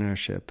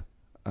entrepreneurship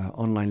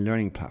online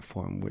learning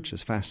platform, which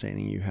is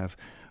fascinating. You have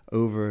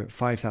over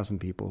 5,000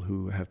 people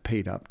who have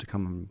paid up to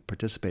come and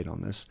participate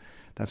on this.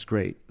 That's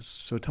great.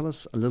 So tell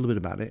us a little bit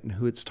about it and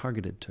who it's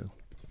targeted to.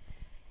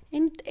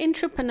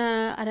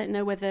 Entrepreneur, I don't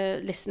know whether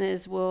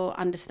listeners will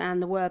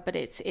understand the word, but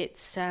it's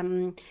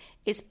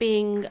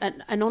being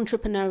an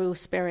entrepreneurial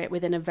spirit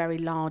within a very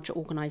large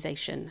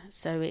organization.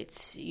 So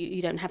it's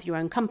you don't have your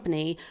own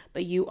company,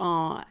 but you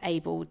are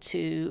able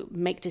to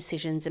make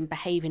decisions and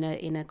behave in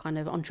a kind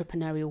of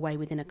entrepreneurial way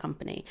within a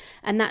company.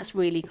 And that's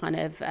really kind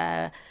of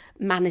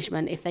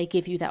management, if they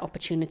give you that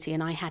opportunity.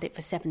 And I had it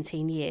for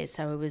 17 years,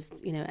 so I was,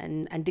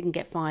 and didn't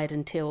get fired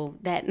until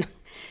then.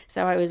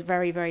 So I was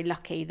very, very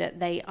lucky that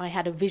I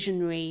had a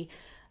visionary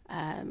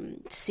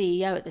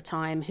CEO at the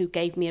time who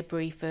gave me a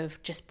brief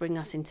of just bring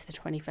us into the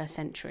 21st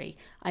century.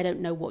 I don't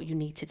know what you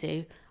need to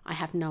do. I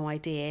have no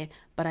idea,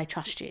 but I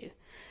trust you.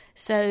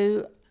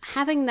 So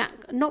having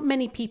that, not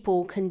many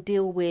people can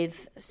deal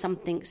with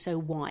something so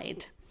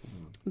wide,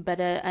 but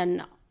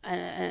an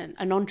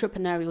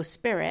entrepreneurial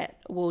spirit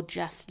will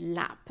just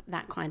lap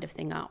that kind of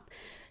thing up.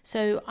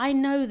 So I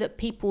know that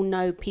people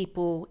know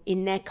people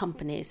in their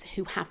companies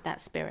who have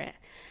that spirit.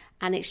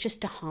 And it's just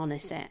to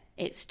harness it.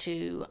 It's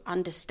to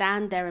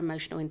understand their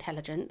emotional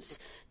intelligence,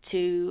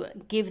 to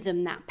give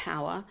them that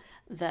power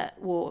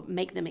that will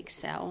make them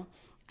excel,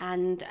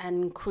 and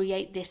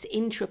create this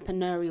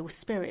entrepreneurial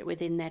spirit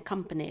within their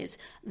companies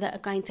that are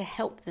going to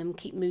help them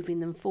keep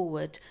moving them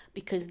forward,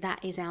 because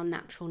that is our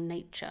natural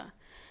nature.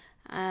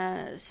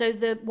 So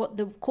what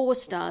the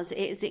course does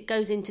is it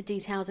goes into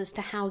details as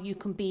to how you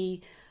can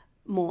be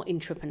more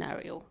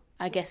entrepreneurial.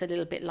 I guess a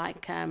little bit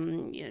like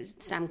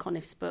Sam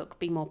Conniff's book,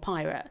 Be More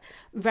Pirate.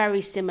 Very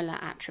similar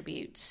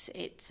attributes.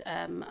 It's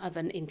of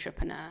an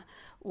entrepreneur,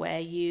 where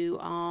you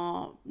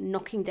are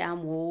knocking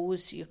down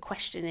walls, you're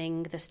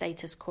questioning the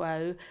status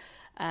quo,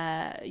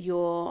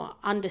 you're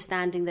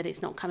understanding that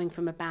it's not coming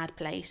from a bad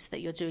place,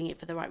 that you're doing it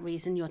for the right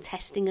reason, you're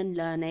testing and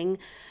learning,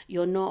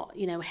 you're not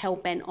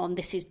hell-bent on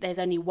there's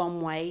only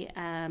one way,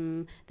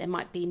 there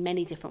might be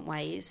many different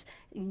ways.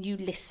 You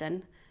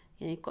listen.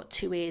 You've got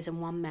 2 ears and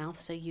 1 mouth,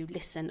 so you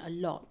listen a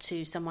lot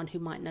to someone who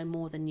might know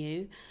more than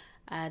you.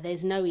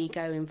 There's no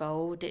ego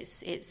involved.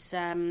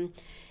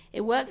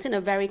 It works in a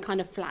very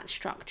kind of flat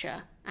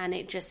structure, and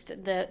it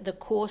just the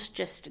course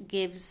just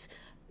gives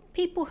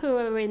people who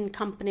are in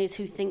companies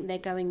who think they're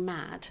going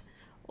mad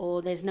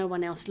or there's no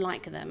one else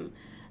like them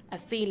a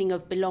feeling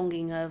of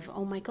belonging, of,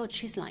 oh my God,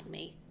 she's like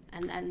me,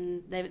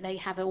 and they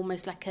have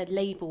almost like a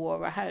label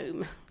or a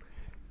home.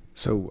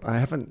 So I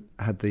haven't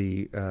had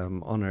the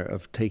honor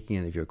of taking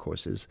any of your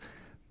courses,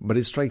 but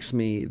it strikes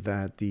me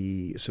that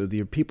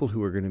there are people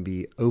who are going to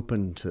be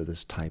open to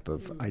this type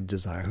of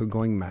desire, who are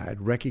going mad,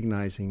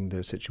 recognizing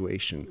their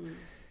situation.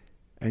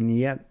 And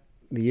yet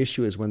the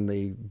issue is when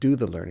they do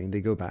the learning, they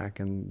go back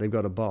and they've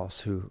got a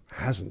boss who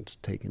hasn't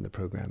taken the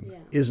program,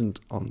 isn't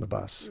on the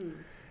bus.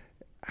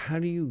 How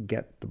do you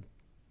get the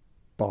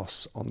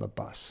boss on the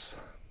bus?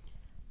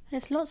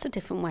 There's lots of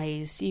different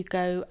ways. You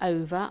go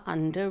over,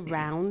 under,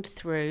 round,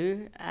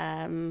 through.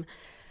 I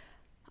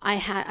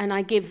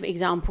give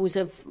examples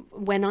of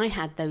when I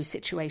had those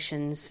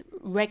situations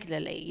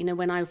regularly.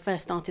 When I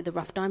first started the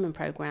Rough Diamond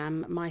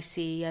program, my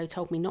CEO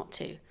told me not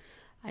to.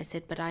 I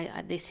said, but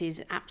this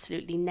is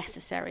absolutely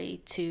necessary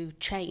to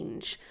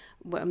change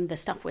the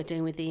stuff we're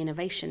doing with the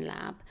Innovation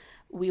Lab.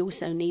 We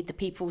also need the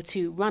people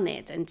to run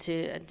it and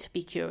to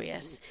be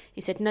curious.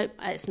 He said, nope,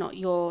 it's not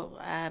your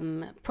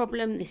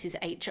problem. This is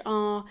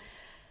HR.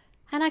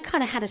 And I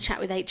kind of had a chat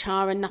with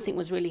HR and nothing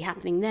was really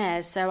happening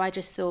there. So I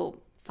just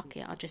thought, fuck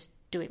it, I'll just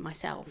do it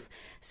myself.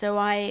 So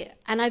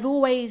I've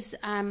always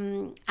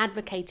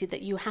advocated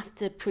that you have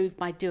to prove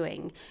by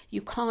doing.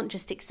 You can't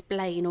just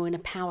explain or in a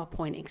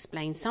PowerPoint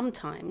explain.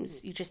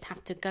 Sometimes you just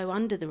have to go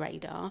under the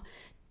radar,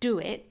 do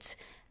it,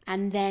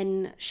 and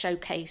then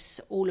showcase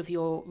all of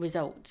your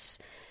results.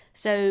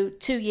 So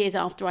 2 years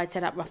after I'd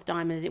set up Rough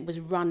Diamond, it was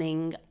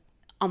running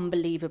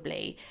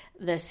unbelievably.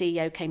 The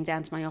CEO came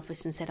down to my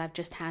office and said, I've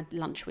just had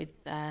lunch with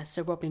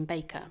Sir Robin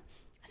Baker.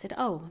 I said,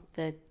 oh,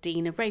 the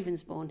Dean of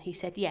Ravensbourne? He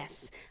said,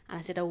 yes. And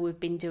I said, oh, we've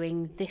been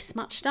doing this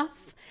much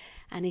stuff?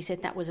 And he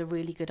said, that was a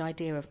really good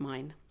idea of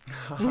mine.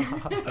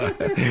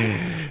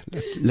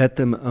 Let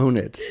them own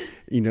it.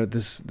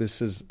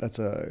 That's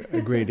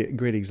a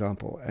great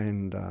example,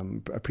 and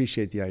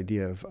appreciate the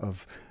idea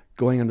of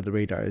going under the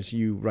radar. As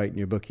you write in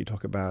your book, you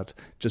talk about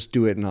just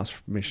do it and ask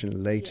for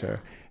permission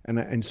later.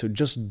 Yeah. And so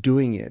just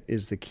doing it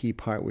is the key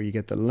part where you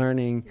get the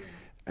learning,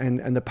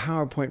 and the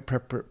PowerPoint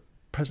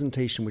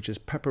presentation, which is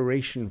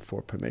preparation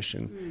for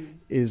permission,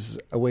 is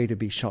a way to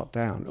be shot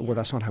down. Well,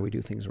 that's not how we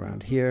do things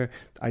around here.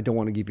 I don't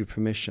want to give you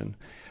permission.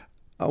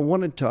 I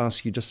wanted to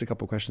ask you just a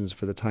couple of questions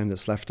for the time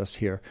that's left us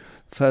here.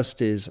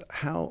 First is,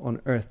 how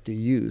on earth do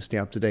you stay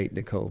up to date,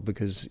 Nicole?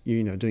 Because,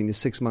 doing the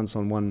 6 months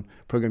on one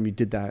program, you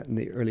did that in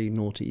the early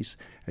noughties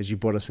as you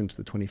brought us into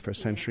the 21st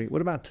century.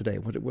 What about today?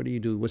 What do you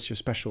do? What's your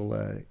special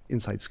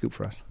inside scoop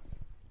for us?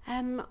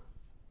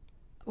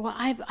 Well,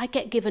 I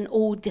get given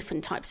all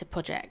different types of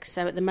projects.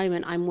 So at the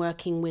moment, I'm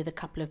working with a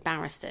couple of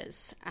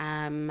barristers,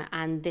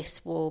 and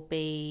this will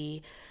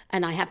be,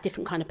 and I have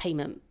different kind of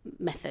payment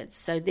methods.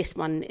 So this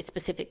one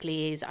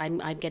specifically is I'm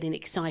getting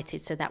excited.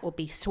 So that will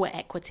be sweat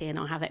equity, and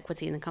I'll have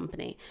equity in the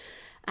company.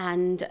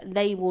 And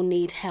they will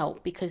need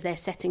help because they're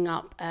setting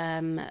up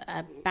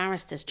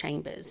barristers'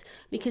 chambers,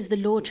 because the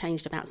law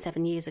changed about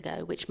 7 years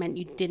ago, which meant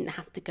you didn't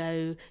have to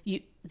go,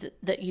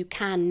 that you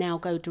can now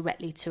go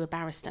directly to a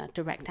barrister,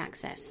 direct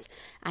access,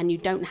 and you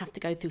don't have to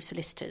go through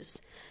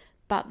solicitors.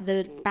 But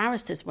the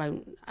barristers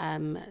won't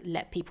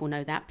let people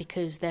know that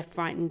because they're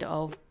frightened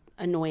of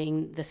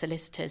annoying the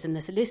solicitors, and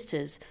the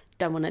solicitors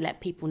don't want to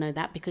let people know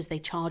that because they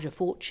charge a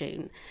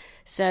fortune.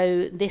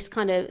 So this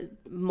kind of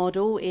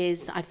model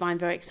is, I find,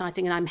 very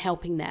exciting, and I'm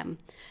helping them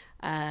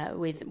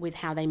with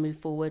how they move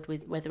forward,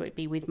 with whether it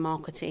be with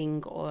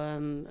marketing or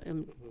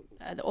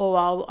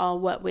I'll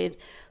work with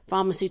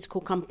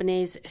pharmaceutical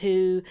companies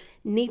who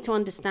need to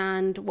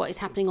understand what is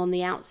happening on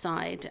the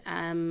outside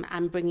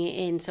and bring it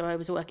in. So I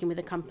was working with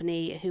a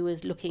company who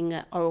was looking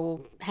at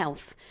oral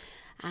health.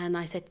 And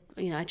I said,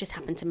 I just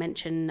happened to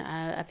mention,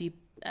 have you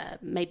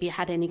maybe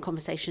had any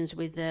conversations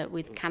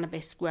with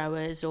cannabis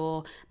growers,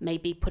 or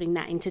maybe putting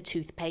that into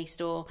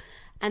toothpaste,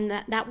 and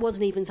that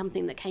wasn't even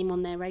something that came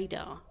on their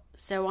radar.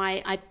 So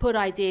I put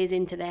ideas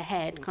into their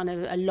head, kind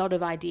of a lot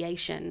of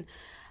ideation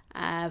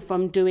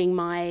from doing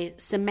my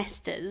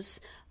semesters,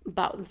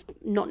 but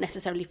not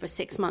necessarily for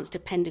 6 months,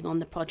 depending on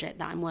the project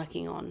that I'm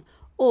working on.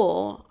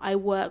 Or I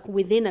work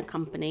within a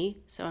company,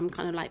 so I'm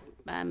kind of like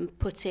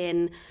put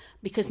in,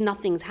 because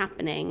nothing's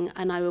happening,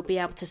 and I will be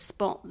able to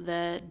spot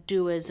the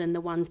doers and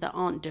the ones that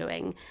aren't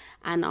doing,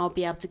 and I'll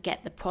be able to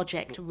get the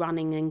project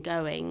running and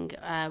going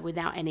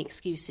without any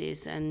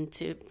excuses, and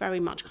to very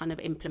much kind of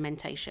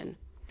implementation.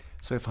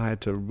 So if I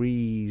had to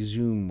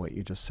resume what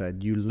you just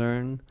said, you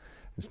learn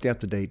and stay up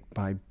to date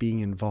by being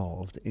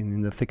involved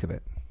in the thick of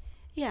it.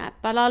 Yeah,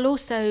 but I'll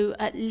also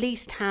at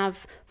least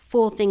have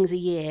 4 things a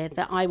year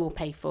that I will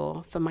pay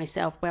for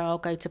myself, where I'll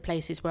go to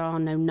places where I'll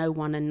know no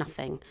one and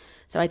nothing.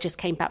 So I just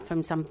came back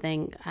from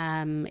something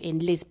in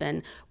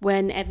Lisbon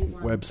when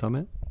everyone... Web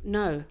Summit?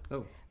 No.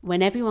 Oh.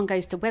 When everyone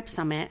goes to Web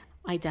Summit,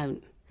 I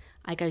don't.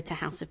 I go to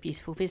House of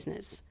Beautiful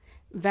Business.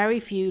 Very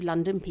few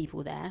London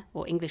people there,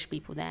 or English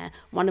people there.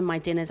 One of my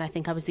dinners, I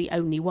think I was the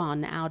only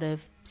one out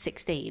of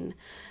 16.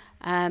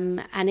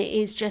 And it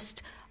is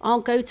just,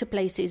 I'll go to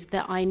places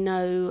that I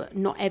know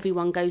not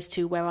everyone goes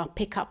to, where I'll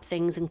pick up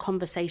things and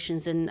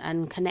conversations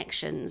and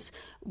connections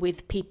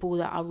with people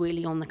that are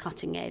really on the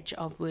cutting edge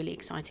of really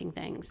exciting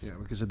things.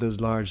 Yeah, because of those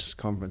large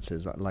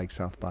conferences like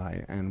South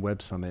by and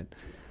Web Summit,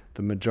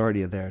 the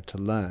majority are there to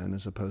learn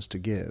as opposed to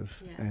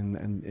give. Yeah.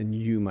 And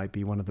you might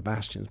be one of the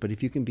bastions. But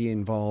if you can be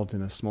involved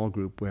in a small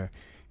group where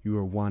you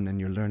are one and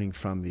you're learning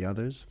from the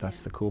others,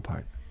 that's the cool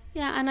part.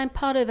 Yeah, and I'm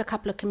part of a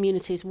couple of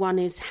communities. One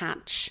is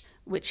Hatch,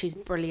 which is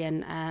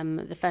brilliant.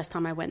 The first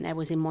time I went there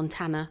was in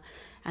Montana,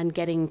 and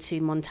getting to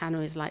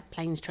Montana is like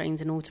planes,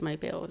 trains and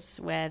automobiles,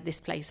 where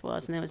this place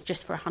was, and there was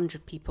just for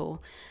 100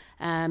 people.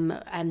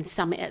 And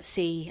Summit at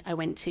Sea I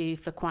went to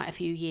for quite a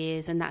few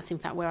years, and that's in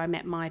fact where I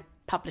met my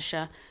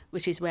publisher,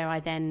 which is where I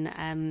then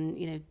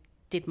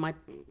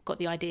got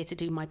the idea to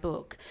do my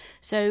book.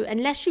 So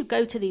unless you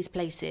go to these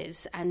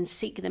places and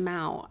seek them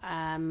out,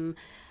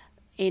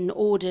 in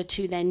order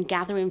to then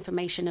gather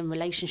information and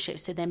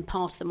relationships to then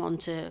pass them on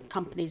to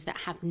companies that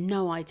have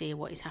no idea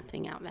what is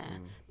happening out there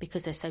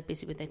because they're so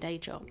busy with their day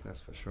job. That's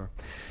for sure.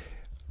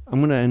 I'm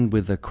going to end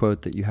with a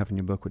quote that you have in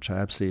your book, which I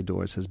absolutely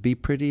adore. It says, "Be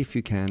pretty if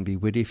you can, be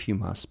witty if you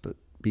must, but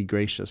be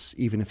gracious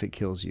even if it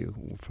kills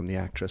you," from the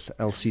actress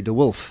Elsie de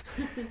Wolfe.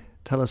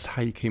 Tell us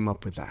how you came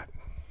up with that.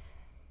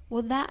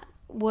 Well,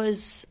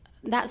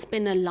 that's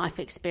been a life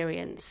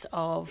experience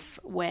of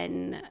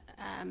when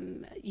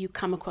you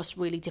come across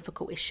really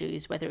difficult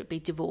issues, whether it be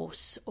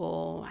divorce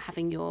or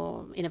having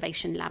your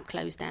innovation lab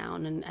closed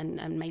down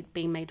and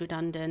being made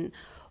redundant,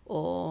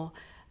 or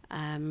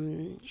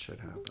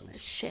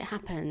shit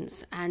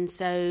happens. And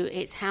so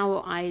it's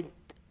how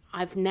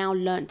I've now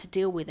learned to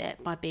deal with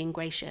it, by being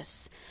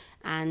gracious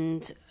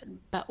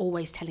but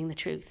always telling the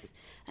truth.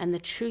 And the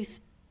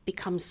truth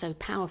becomes so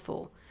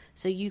powerful.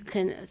 So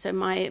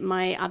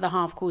my other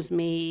half calls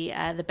me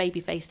the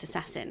baby-faced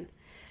assassin.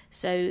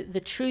 So the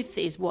truth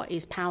is what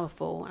is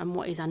powerful and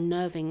what is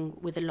unnerving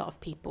with a lot of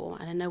people.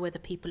 And I know whether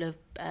people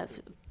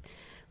have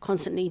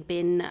constantly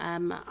been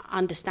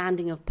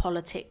understanding of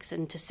politics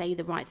and to say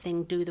the right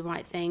thing, do the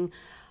right thing.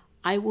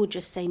 I will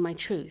just say my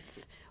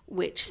truth,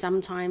 which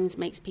sometimes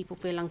makes people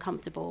feel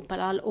uncomfortable. But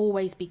I'll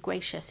always be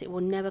gracious. It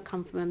will never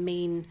come from a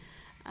mean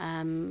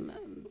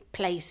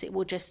place. It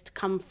will just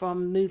come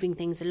from moving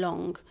things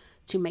along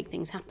to make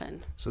things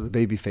happen. So the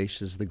baby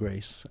face is the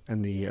grace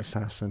and the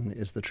assassin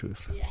is the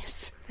truth.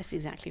 Yes, that's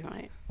exactly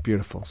right.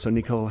 Beautiful. So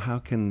Nicole, how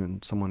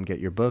can someone get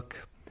your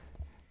book,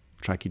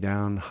 track you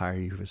down, hire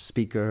you as a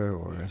speaker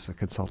or as a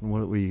consultant?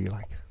 What were you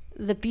like?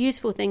 The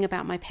beautiful thing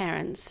about my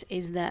parents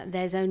is that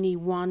there's only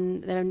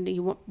one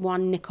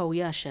Nicole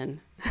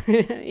Yershon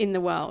in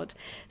the world.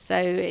 So,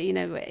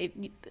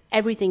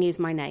 everything is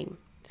my name.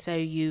 So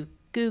you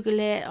Google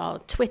it, or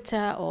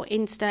Twitter or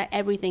Insta,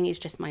 everything is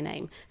just my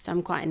name. So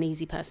I'm quite an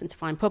easy person to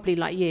find, probably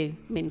like you,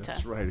 Minter.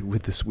 That's right,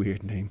 with this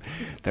weird name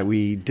that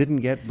we didn't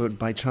get, but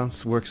by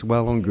chance works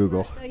well on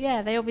Google. So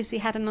yeah, they obviously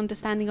had an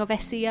understanding of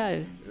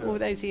SEO all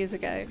those years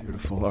ago.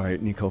 Beautiful. All right,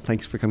 Nicole,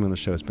 thanks for coming on the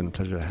show. It's been a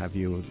pleasure to have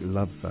you.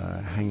 Love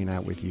hanging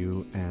out with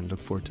you and look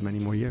forward to many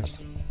more years.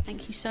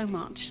 Thank you so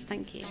much.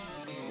 Thank you.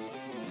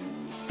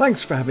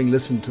 Thanks for having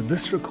listened to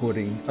this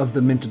recording of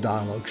the Minter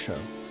Dialogue Show.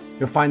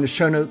 You'll find the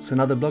show notes and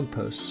other blog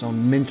posts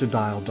on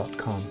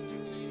minterdial.com.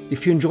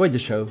 If you enjoyed the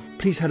show,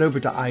 please head over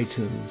to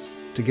iTunes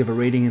to give a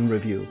rating and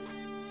review.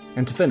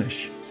 And to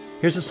finish,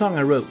 here's a song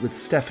I wrote with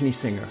Stephanie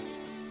Singer,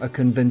 A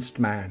Convinced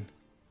Man.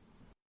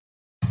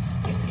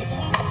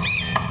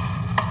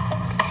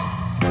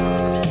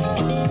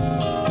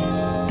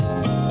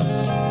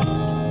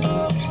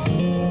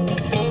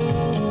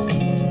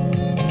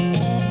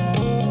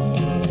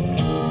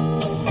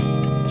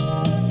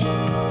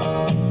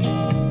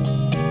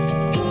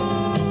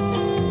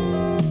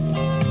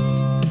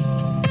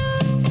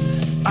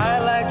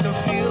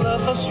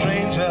 A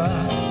stranger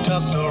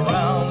tucked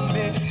around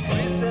me,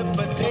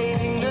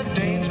 precipitating the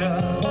danger.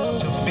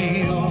 To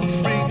feel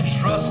free,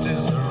 trust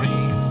is the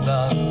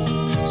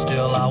reason.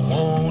 Still, I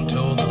won't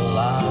toe the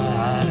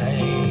line.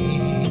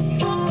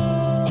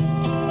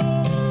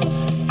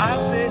 I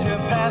sit here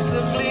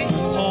passively,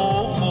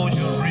 hope for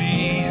your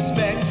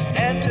respect,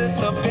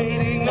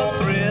 anticipating the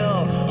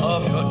thrill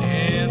of your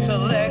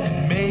intellect.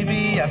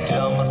 Maybe I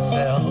tell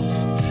myself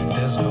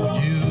there's no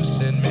use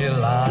in me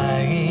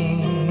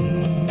lying.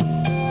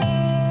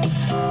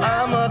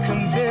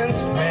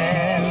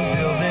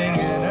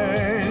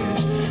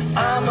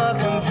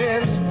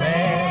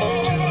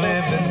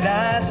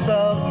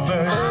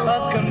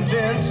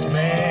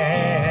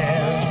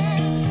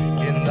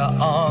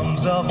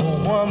 arms of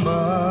a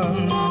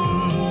woman.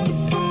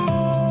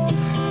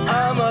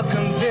 I'm a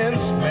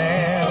convinced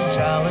man,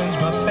 challenge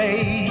my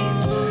fate.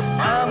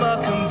 I'm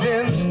a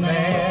convinced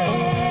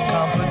man,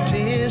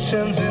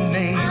 competition's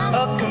innate.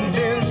 A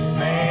convinced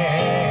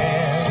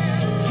man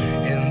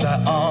in the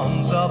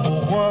arms of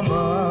a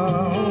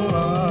woman.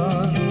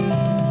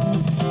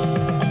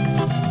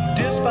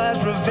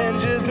 Despise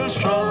revenges and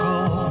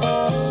struggle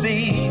to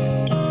see.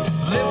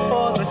 Live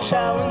for the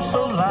challenge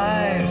so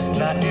life's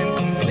not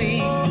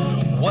incomplete.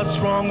 What's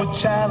wrong with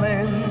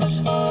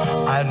challenge?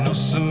 I know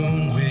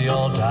soon we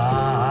all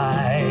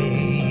die.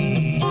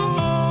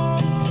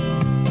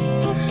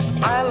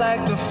 I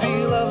like the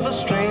feel of a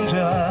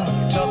stranger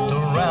tucked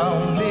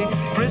around me,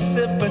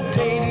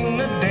 precipitating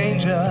the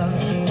danger.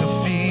 To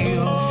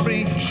feel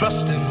free,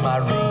 trust in my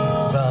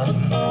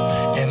reason,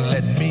 and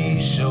let me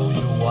show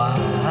you why.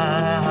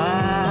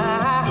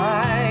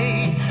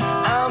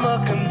 I'm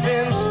a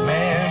convinced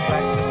man,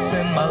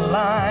 practicing my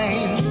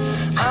lines.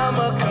 I'm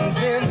a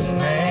convinced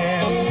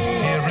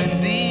man, here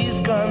in these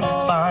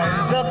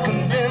confines. A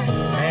convinced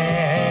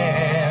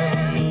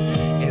man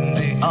in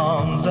the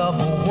arms of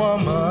a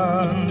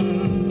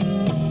woman.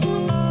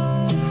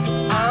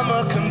 I'm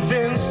a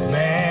convinced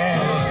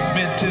man,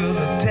 bid to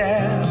the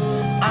test.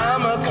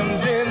 I'm a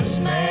convinced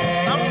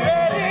man, I'm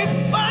ready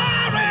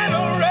for an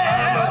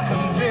arrest. I'm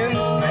a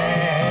convinced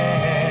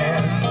man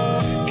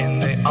in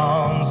the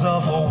arms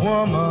of a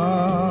woman.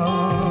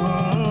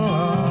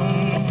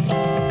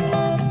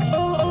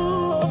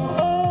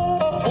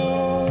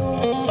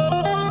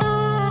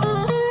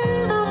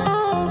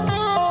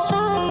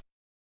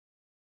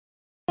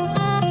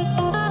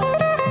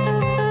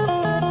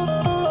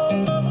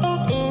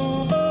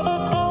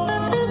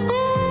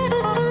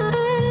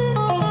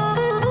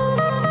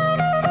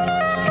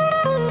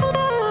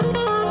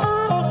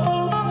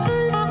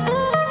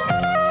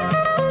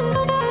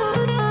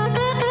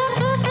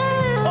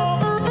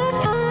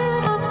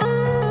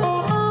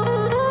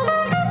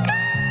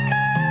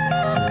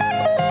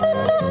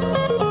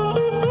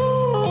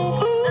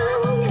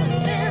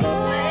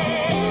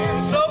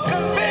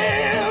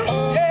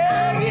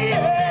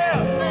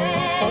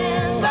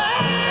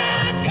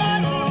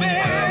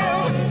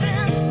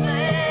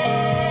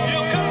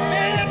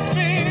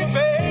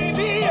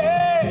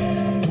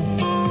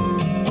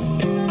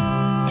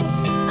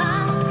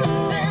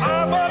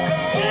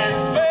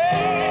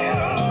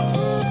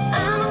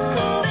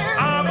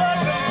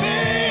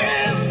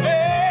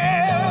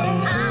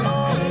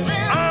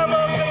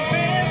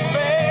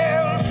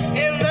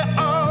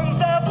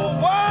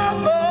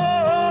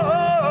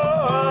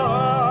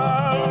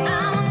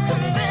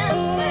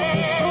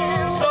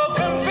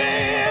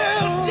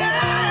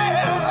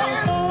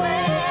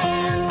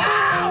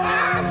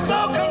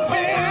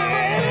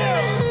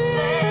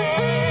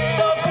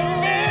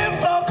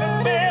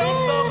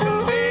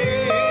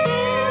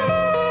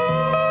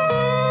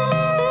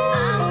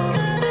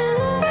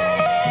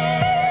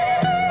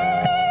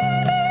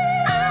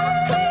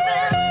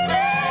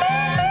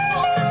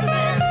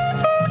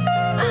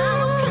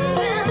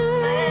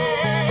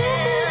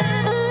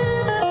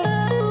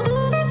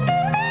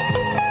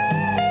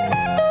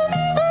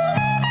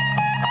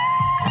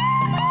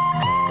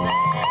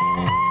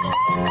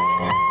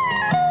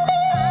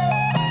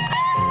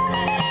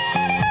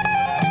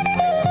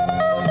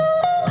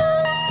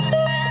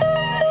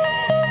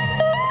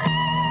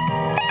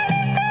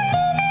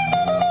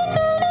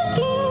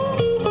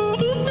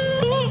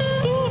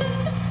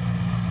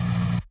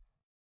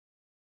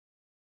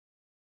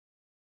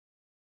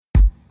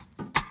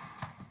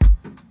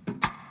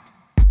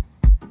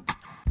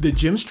 The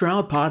Jim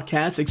Stroud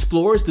Podcast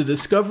explores the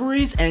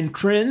discoveries and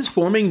trends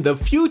forming the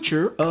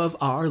future of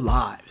our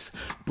lives.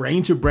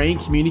 Brain-to-brain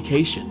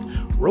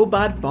communication,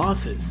 robot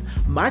bosses,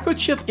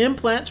 microchip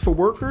implants for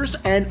workers,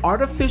 and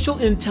artificial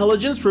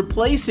intelligence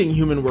replacing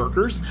human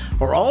workers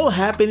are all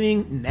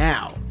happening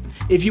now.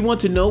 If you want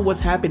to know what's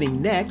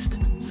happening next,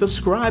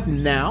 subscribe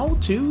now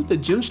to the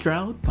Jim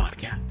Stroud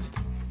Podcast.